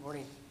morning. Good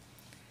morning.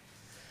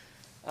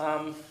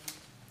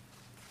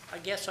 I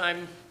guess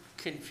I'm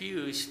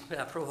confused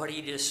after what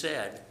he just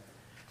said,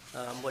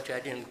 which I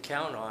didn't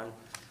count on.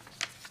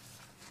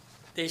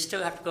 They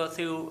still have to go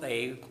through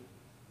a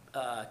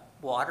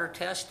water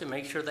test to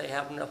make sure they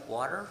have enough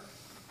water?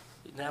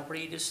 Isn't that what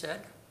he just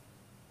said?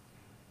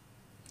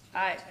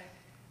 That's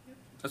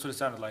what it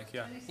sounded like,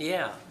 yeah.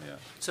 Yeah. Yeah.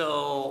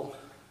 So,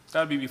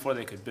 That would be before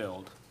they could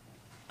build.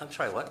 I'm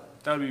sorry,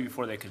 what? That would be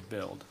before they could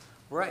build,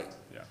 Right.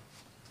 yeah.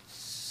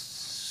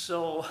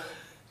 So,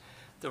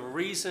 the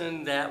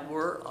reason that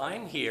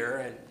I'm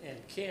here,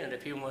 and Ken,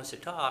 if he wants to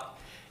talk,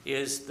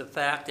 is the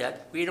fact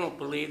that we don't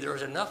believe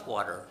there's enough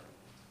water.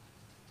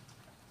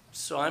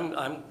 So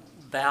I'm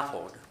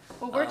baffled.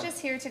 Well, we're just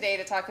here today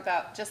to talk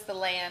about just the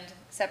land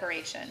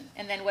separation,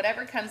 and then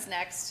whatever comes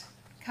next,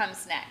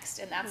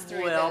 and that's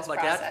through those And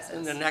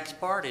processes. the next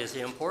part is the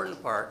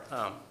important part.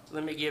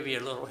 Let me give you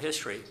a little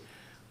history.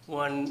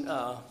 When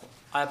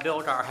I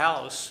built our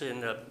house in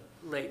the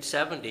late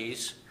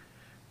 70s,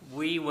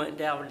 we went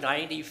down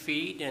 90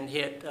 feet and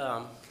hit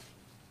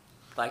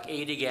like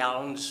 80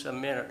 gallons a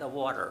minute of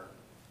water.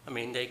 I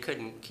mean, they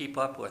couldn't keep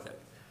up with it.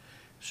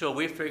 So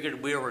we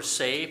figured we were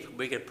safe,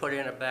 we could put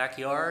in a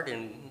backyard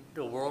and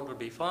the world would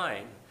be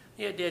fine.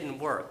 It didn't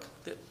work.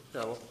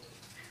 The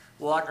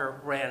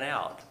water ran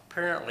out.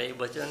 Apparently it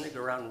was the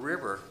underground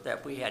river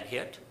that we had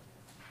hit,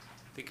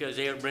 because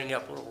they would bring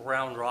up little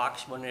round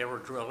rocks when they were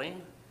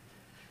drilling.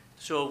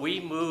 So we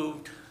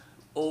moved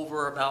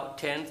over about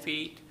 10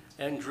 feet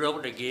and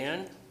drilled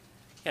again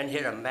and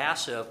hit a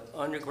massive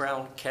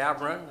underground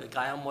cavern. The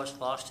guy almost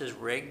lost his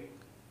rig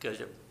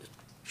because it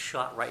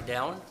shot right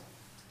down.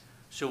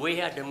 So we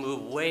had to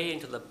move way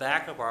into the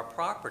back of our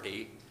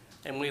property,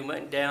 and we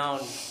went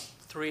down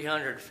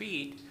 300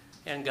 feet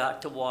and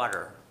got to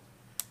water.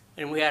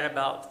 And we had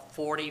about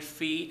 40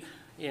 feet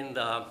in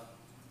the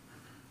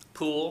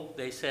pool,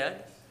 they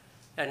said,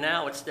 and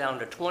now it's down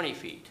to 20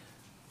 feet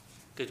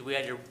because we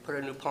had to put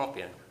a new pump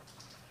in.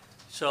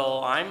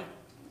 So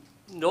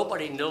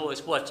nobody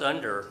knows what's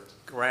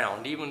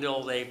underground, even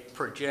though they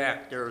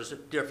project there's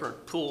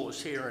different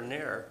pools here and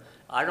there.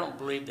 I don't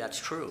believe that's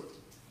true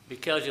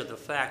because of the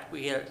fact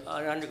we had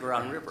an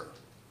underground river.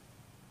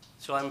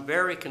 So I'm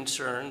very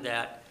concerned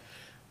that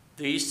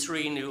these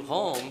 3 new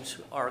homes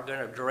are going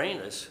to drain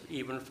us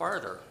even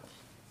farther.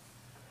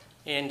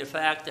 And the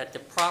fact that the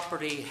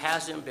property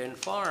hasn't been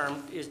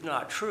farmed is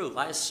not true.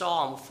 I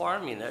saw them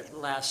farming it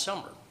last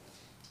summer.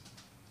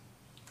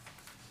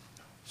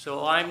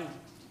 So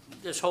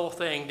this whole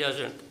thing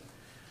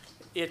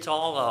it's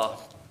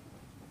all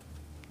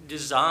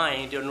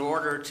designed in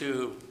order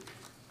to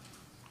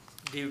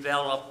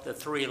develop the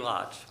 3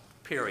 lots,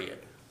 period,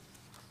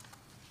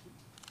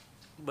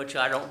 which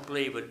I don't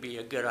believe would be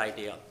a good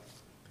idea.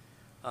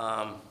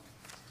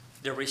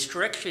 The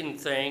restriction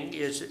thing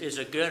is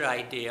a good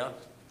idea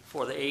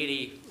for the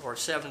 80 or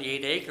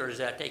 78 acres,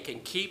 that they can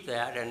keep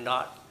that and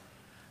not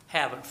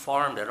have it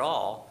farmed at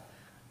all.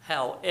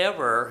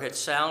 However, it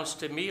sounds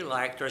to me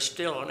like there's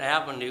still an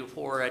avenue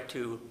for it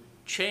to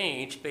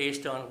change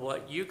based on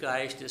what you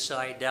guys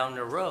decide down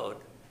the road.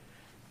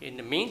 In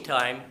the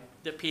meantime,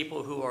 the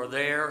people who are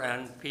there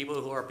and people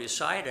who are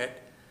beside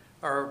it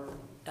are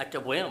at the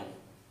whim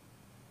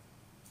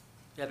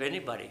of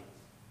anybody.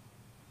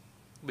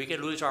 We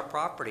could lose our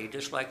property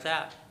just like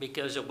that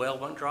because the well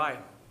went dry.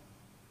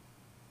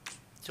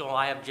 So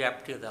I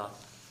object to the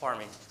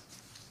farming,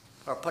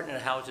 or putting the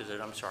houses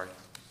in, I'm sorry,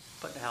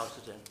 putting the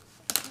houses in.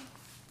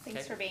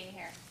 Thanks Okay. for being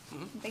here.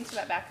 And thanks for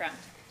that background.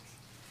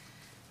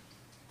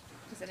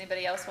 Does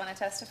anybody else want to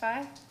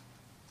testify?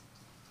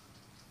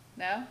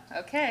 No?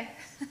 Okay.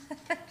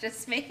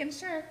 Just making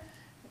sure.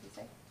 What did you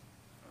say?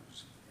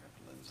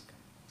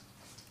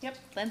 Yep,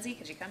 Lindsay,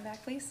 could you come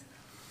back, please?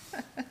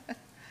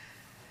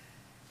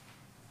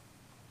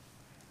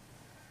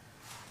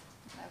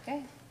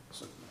 Okay,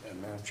 So,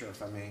 Madam Chair,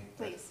 if I may?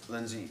 Please.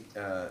 Lindsay,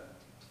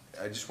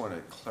 I just want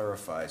to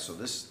clarify, so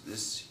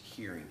this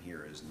hearing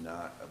here is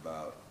not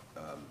about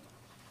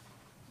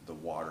the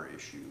water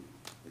issue,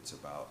 it's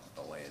about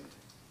the land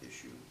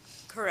issue.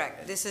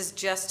 Correct. This is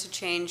just to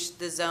change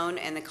the zone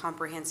and the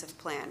comprehensive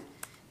plan.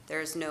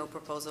 There's no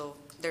proposal,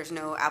 there's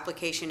no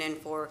application in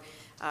for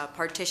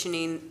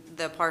partitioning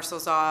the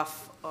parcels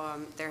off.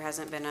 There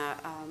hasn't been a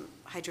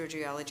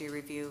hydrogeology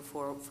review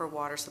for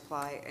water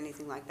supply,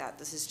 anything like that.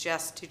 This is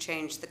just to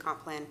change the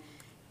comp plan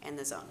and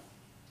the zone.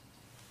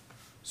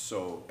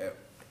 So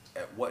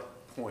at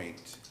what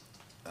point,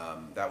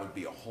 that would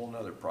be a whole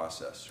nother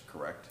process,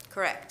 correct?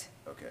 Correct.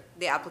 Okay.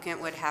 The applicant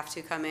would have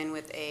to come in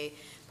with a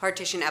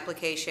partition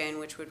application,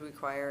 which would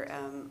require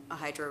a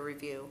hydro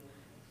review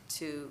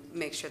to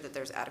make sure that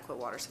there's adequate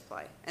water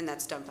supply, and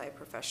that's done by a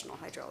professional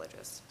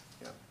hydrologist.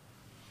 Yeah.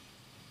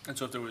 And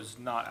so if there was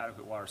not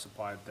adequate water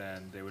supply,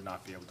 then they would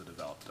not be able to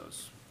develop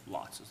those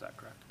lots, is that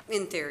correct?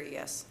 In theory,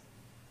 yes.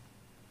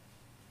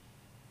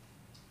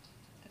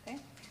 okay.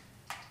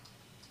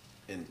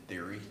 In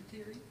theory?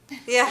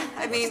 Yeah,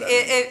 I mean, that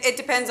it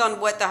depends on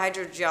what the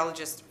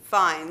hydrogeologist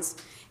finds,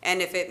 and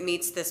if it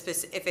meets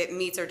if it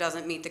meets or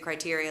doesn't meet the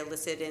criteria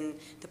listed in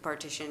the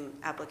partition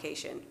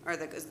application, or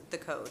the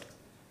code.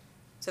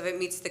 So if it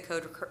meets the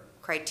code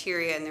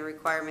criteria and the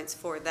requirements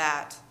for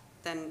that,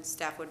 then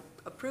staff would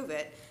approve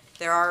it.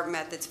 There are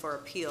methods for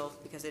appeal,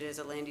 because it is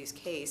a land use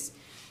case,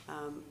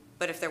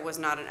 but if there was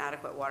not an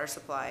adequate water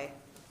supply,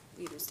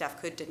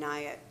 staff could deny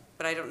it.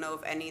 But I don't know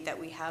of any that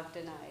we have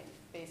denied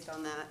based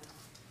on that.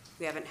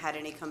 We haven't had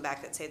any come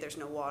back that say there's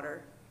no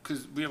water.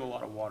 Because we have a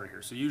lot of water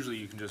here, so usually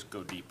you can just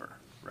go deeper,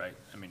 right?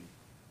 I mean,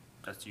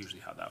 that's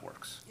usually how that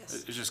works. Yes.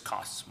 It just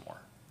costs more,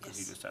 because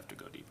you Yes. just have to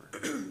go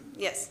deeper.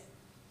 Yes.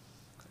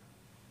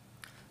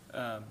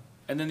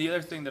 And then the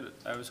other thing that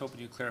I was hoping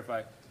you'd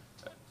clarify,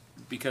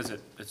 because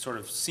it sort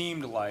of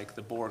seemed like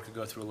the board could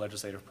go through a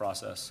legislative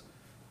process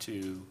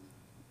to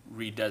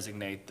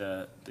redesignate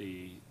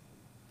the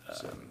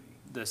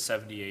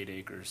 78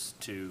 acres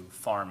to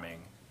farming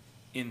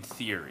in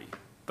theory.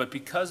 But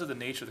because of the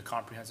nature of the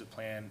comprehensive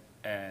plan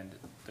and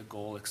the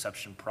goal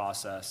exception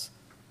process,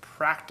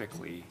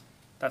 practically,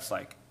 that's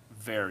like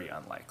very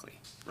unlikely,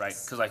 right?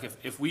 Because like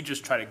if we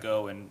just try to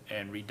go and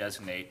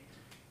redesignate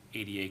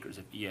 80 acres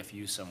of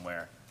EFU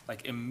somewhere,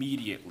 like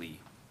immediately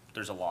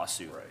there's a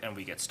lawsuit and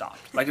we get stopped.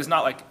 Like that's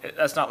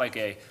not like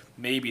a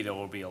maybe there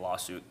will be a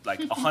lawsuit,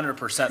 like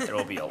 100% there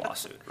will be a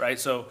lawsuit, right?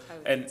 So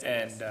and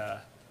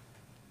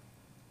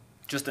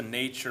just the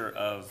nature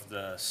of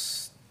the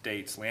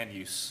state's land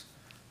use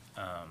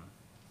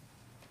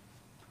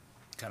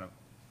kind of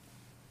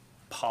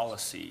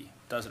policy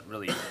doesn't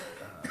really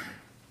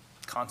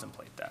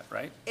contemplate that,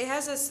 right? It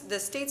has the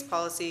state's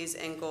policies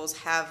and goals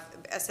have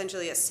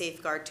essentially a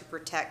safeguard to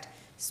protect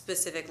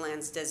specific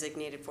lands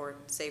designated for,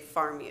 say,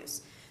 farm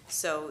use.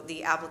 So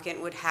the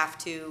applicant would have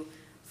to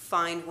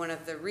find one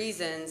of the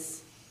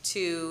reasons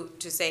to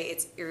say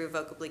it's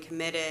irrevocably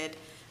committed,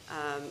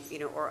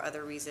 or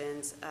other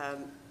reasons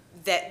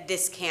that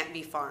this can't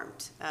be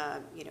farmed.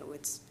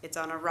 It's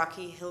on a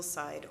rocky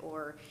hillside,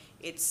 or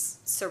it's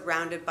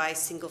surrounded by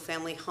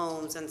single-family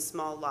homes and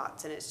small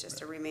lots, and it's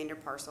just a remainder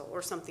parcel,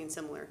 or something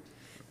similar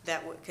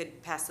that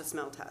could pass the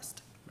smell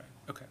test. Right.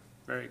 Okay.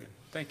 Very good.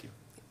 Thank you.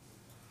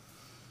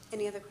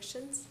 Any other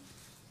questions?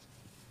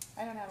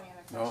 I don't have any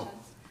other No.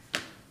 questions.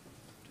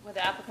 Would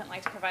the applicant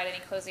like to provide any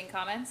closing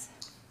comments?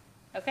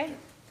 Okay,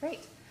 great.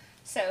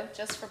 So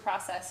just for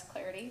process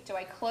clarity, do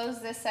I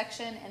close this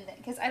section and then,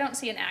 because I don't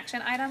see an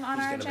action item on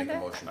He's our gonna make a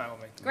agenda? motion. I will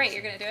make the Great,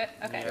 motion. you're gonna do it?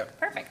 Okay, Yep.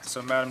 perfect.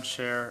 So Madam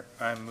Chair,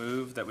 I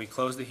move that we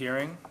close the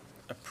hearing,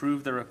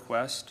 approve the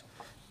request,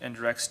 and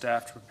direct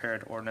staff to prepare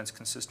an ordinance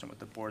consistent with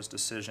the board's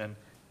decision,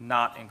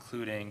 not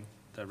including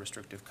the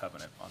restrictive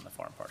covenant on the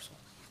farm parcel.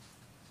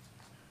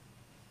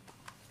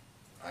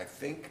 I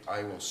think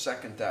I will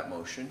second that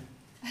motion.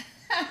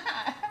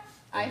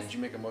 And did you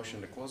make a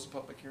motion to close the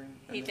public hearing?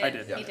 He I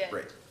did, did. he did.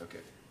 Great, okay.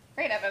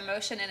 Great, I have a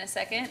motion and a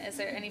second. Is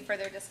there any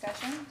further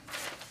discussion?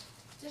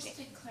 Just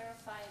to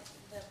clarify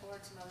the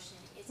board's motion,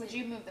 is Would it-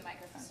 you move the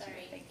microphone to you?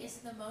 Sorry, Thank you. is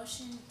the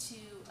motion to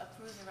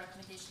approve the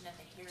recommendation of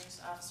the hearings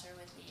officer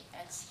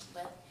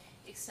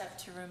except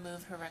to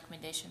remove her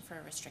recommendation for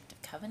a restrictive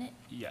covenant?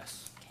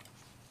 Yes.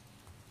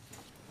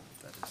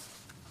 That is.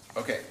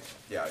 Okay,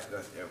 yeah,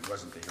 it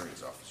wasn't the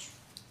hearings office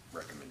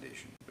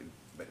recommendation,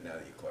 but now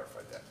that you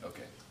clarified that,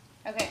 okay.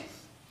 Okay,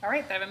 all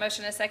right, I have a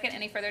motion and a second.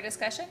 Any further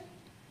discussion?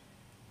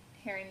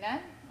 Hearing none.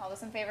 All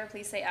those in favor,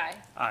 please say aye.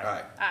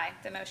 Aye. Aye,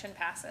 the motion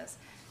passes.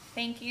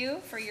 Thank you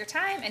for your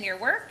time and your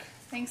work.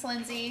 Thanks,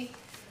 Lindsay.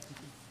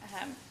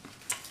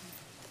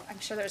 I'm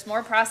sure there's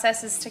more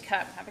processes to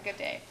come. Have a good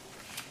day.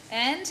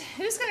 And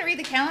who's going to read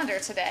the calendar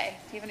today?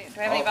 Do I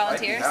have any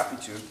volunteers? I'd be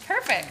happy to.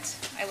 Perfect.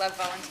 I love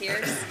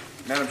volunteers.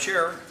 Madam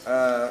Chair,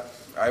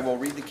 I will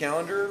read the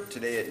calendar.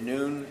 Today at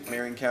noon,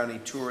 Marion County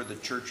Tour of the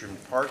Church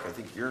and Park. I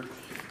think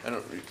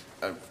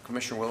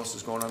Commissioner Willis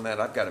is going on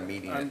that. I've got a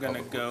meeting. I'm at going to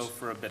Public go Works.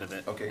 for a bit of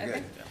it. Okay,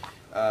 good.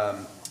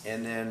 Yeah.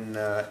 And then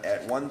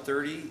at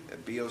 1:30, a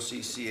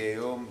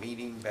BOC-CAO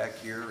meeting back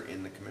here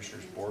in the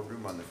Commissioners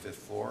Boardroom on the 5th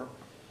floor.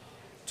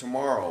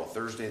 Tomorrow,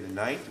 Thursday the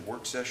 9th, a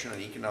work session on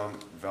economic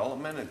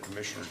development in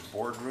Commissioners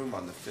Boardroom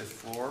on the 5th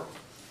floor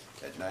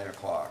at 9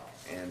 o'clock.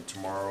 And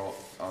tomorrow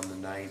on the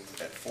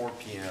 9th at 4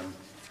 p.m.,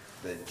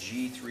 the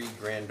G3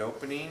 grand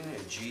opening,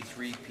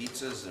 G3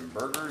 Pizzas and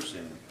Burgers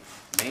in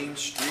Main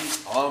Street,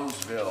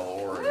 Almsville,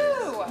 Oregon.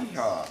 Woo!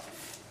 Yeehaw.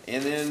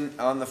 And then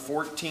on the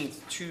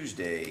 14th,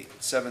 Tuesday,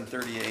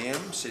 7:30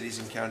 a.m., Cities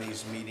and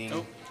Counties meeting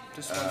Oh,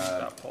 this one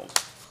got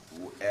pulled.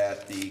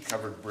 at the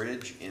Covered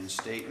Bridge in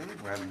Stayton.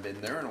 We haven't been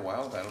there in a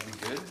while, that'll be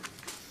good.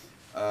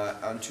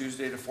 On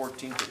Tuesday the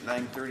 14th at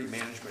 9:30,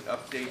 management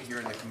update here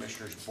in the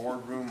Commissioners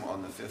Boardroom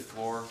on the 5th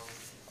floor.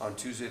 On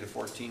Tuesday the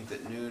 14th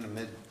at noon,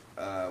 amid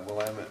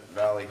Willamette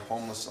Valley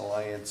Homeless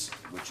Alliance,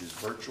 which is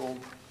virtual.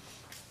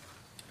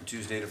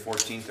 Tuesday the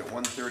 14th at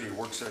 1:30, a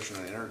work session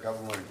on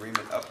intergovernmental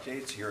agreement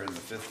updates here in the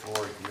 5th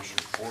floor of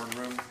Commissioners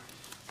Boardroom.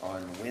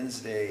 On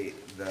Wednesday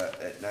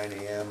at 9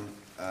 a.m.,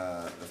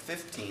 the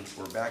 15th,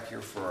 we're back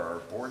here for our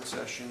board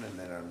session, and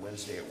then on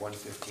Wednesday at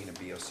 1:15, a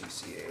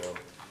BOC-CAO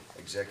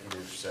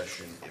executive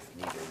session if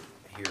needed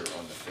here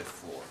on the 5th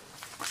floor.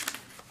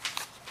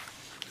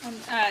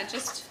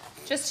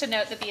 Just to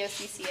note, the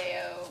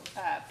BOC-CAO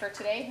for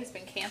today has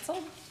been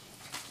canceled.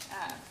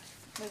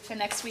 Moved to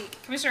next week.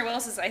 Commissioner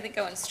Willis is, I think,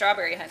 going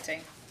strawberry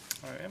hunting.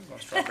 I am going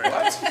strawberry.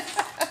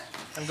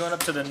 I'm going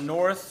up to the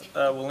North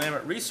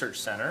Willamette Research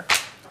Center.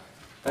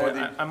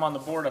 I'm on the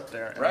board up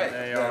there. and Right,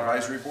 they the are-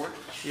 advisory board?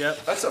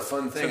 Yep. That's a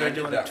fun thing. they're I did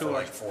doing a that for tour.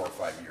 like 4 or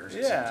 5 years,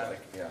 it Yeah. seems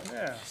like, yeah.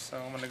 Yeah, so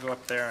I'm gonna go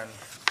up there and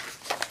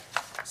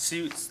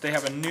see, they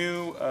have a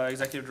new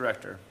executive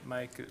director.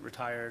 Mike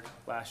retired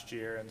last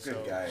year, and so.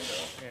 Good guy,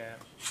 though. Yeah.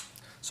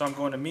 So I'm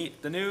going to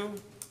meet the new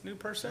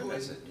person. Who and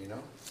is it, do you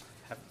know?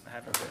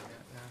 Haven't been yet,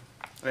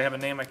 yeah. They have a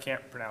name I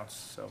can't pronounce,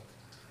 so.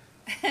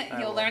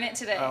 You'll learn it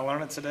today. I'll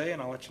learn it today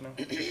and I'll let you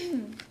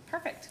know.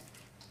 Perfect.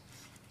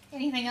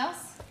 Anything else?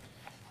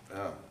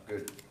 Oh,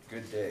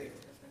 good day.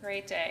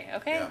 Great day.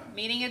 Okay, Yeah.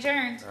 meeting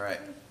adjourned. All right.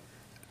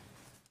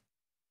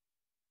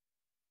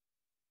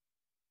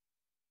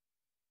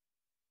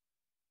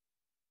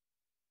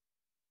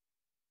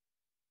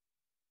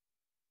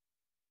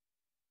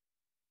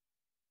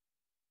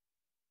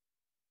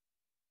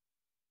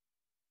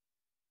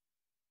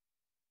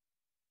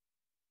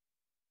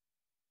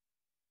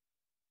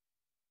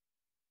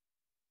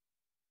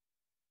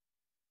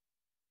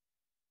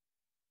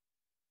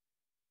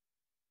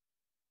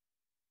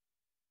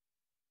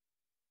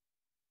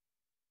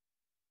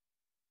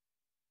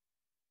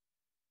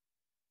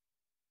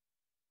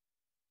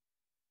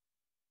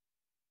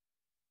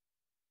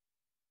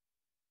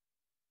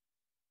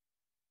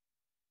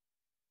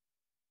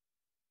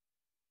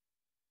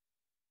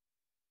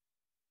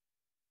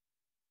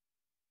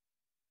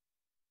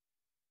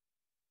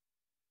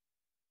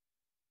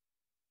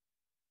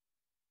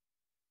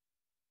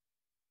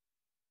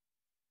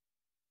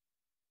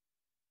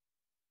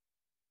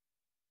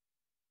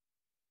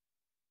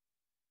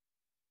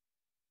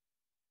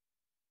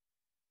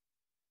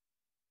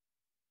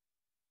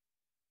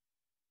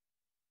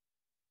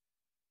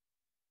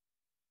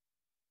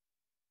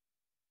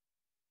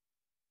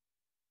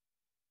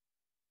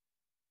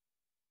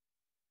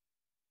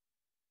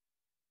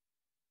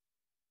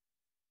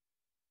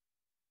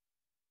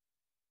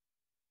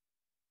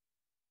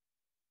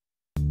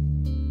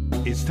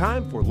 It's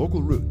time for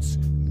Local Roots,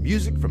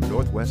 music from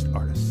Northwest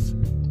artists.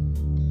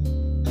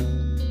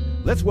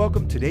 Let's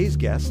welcome today's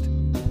guest,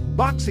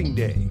 Boxing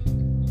Day.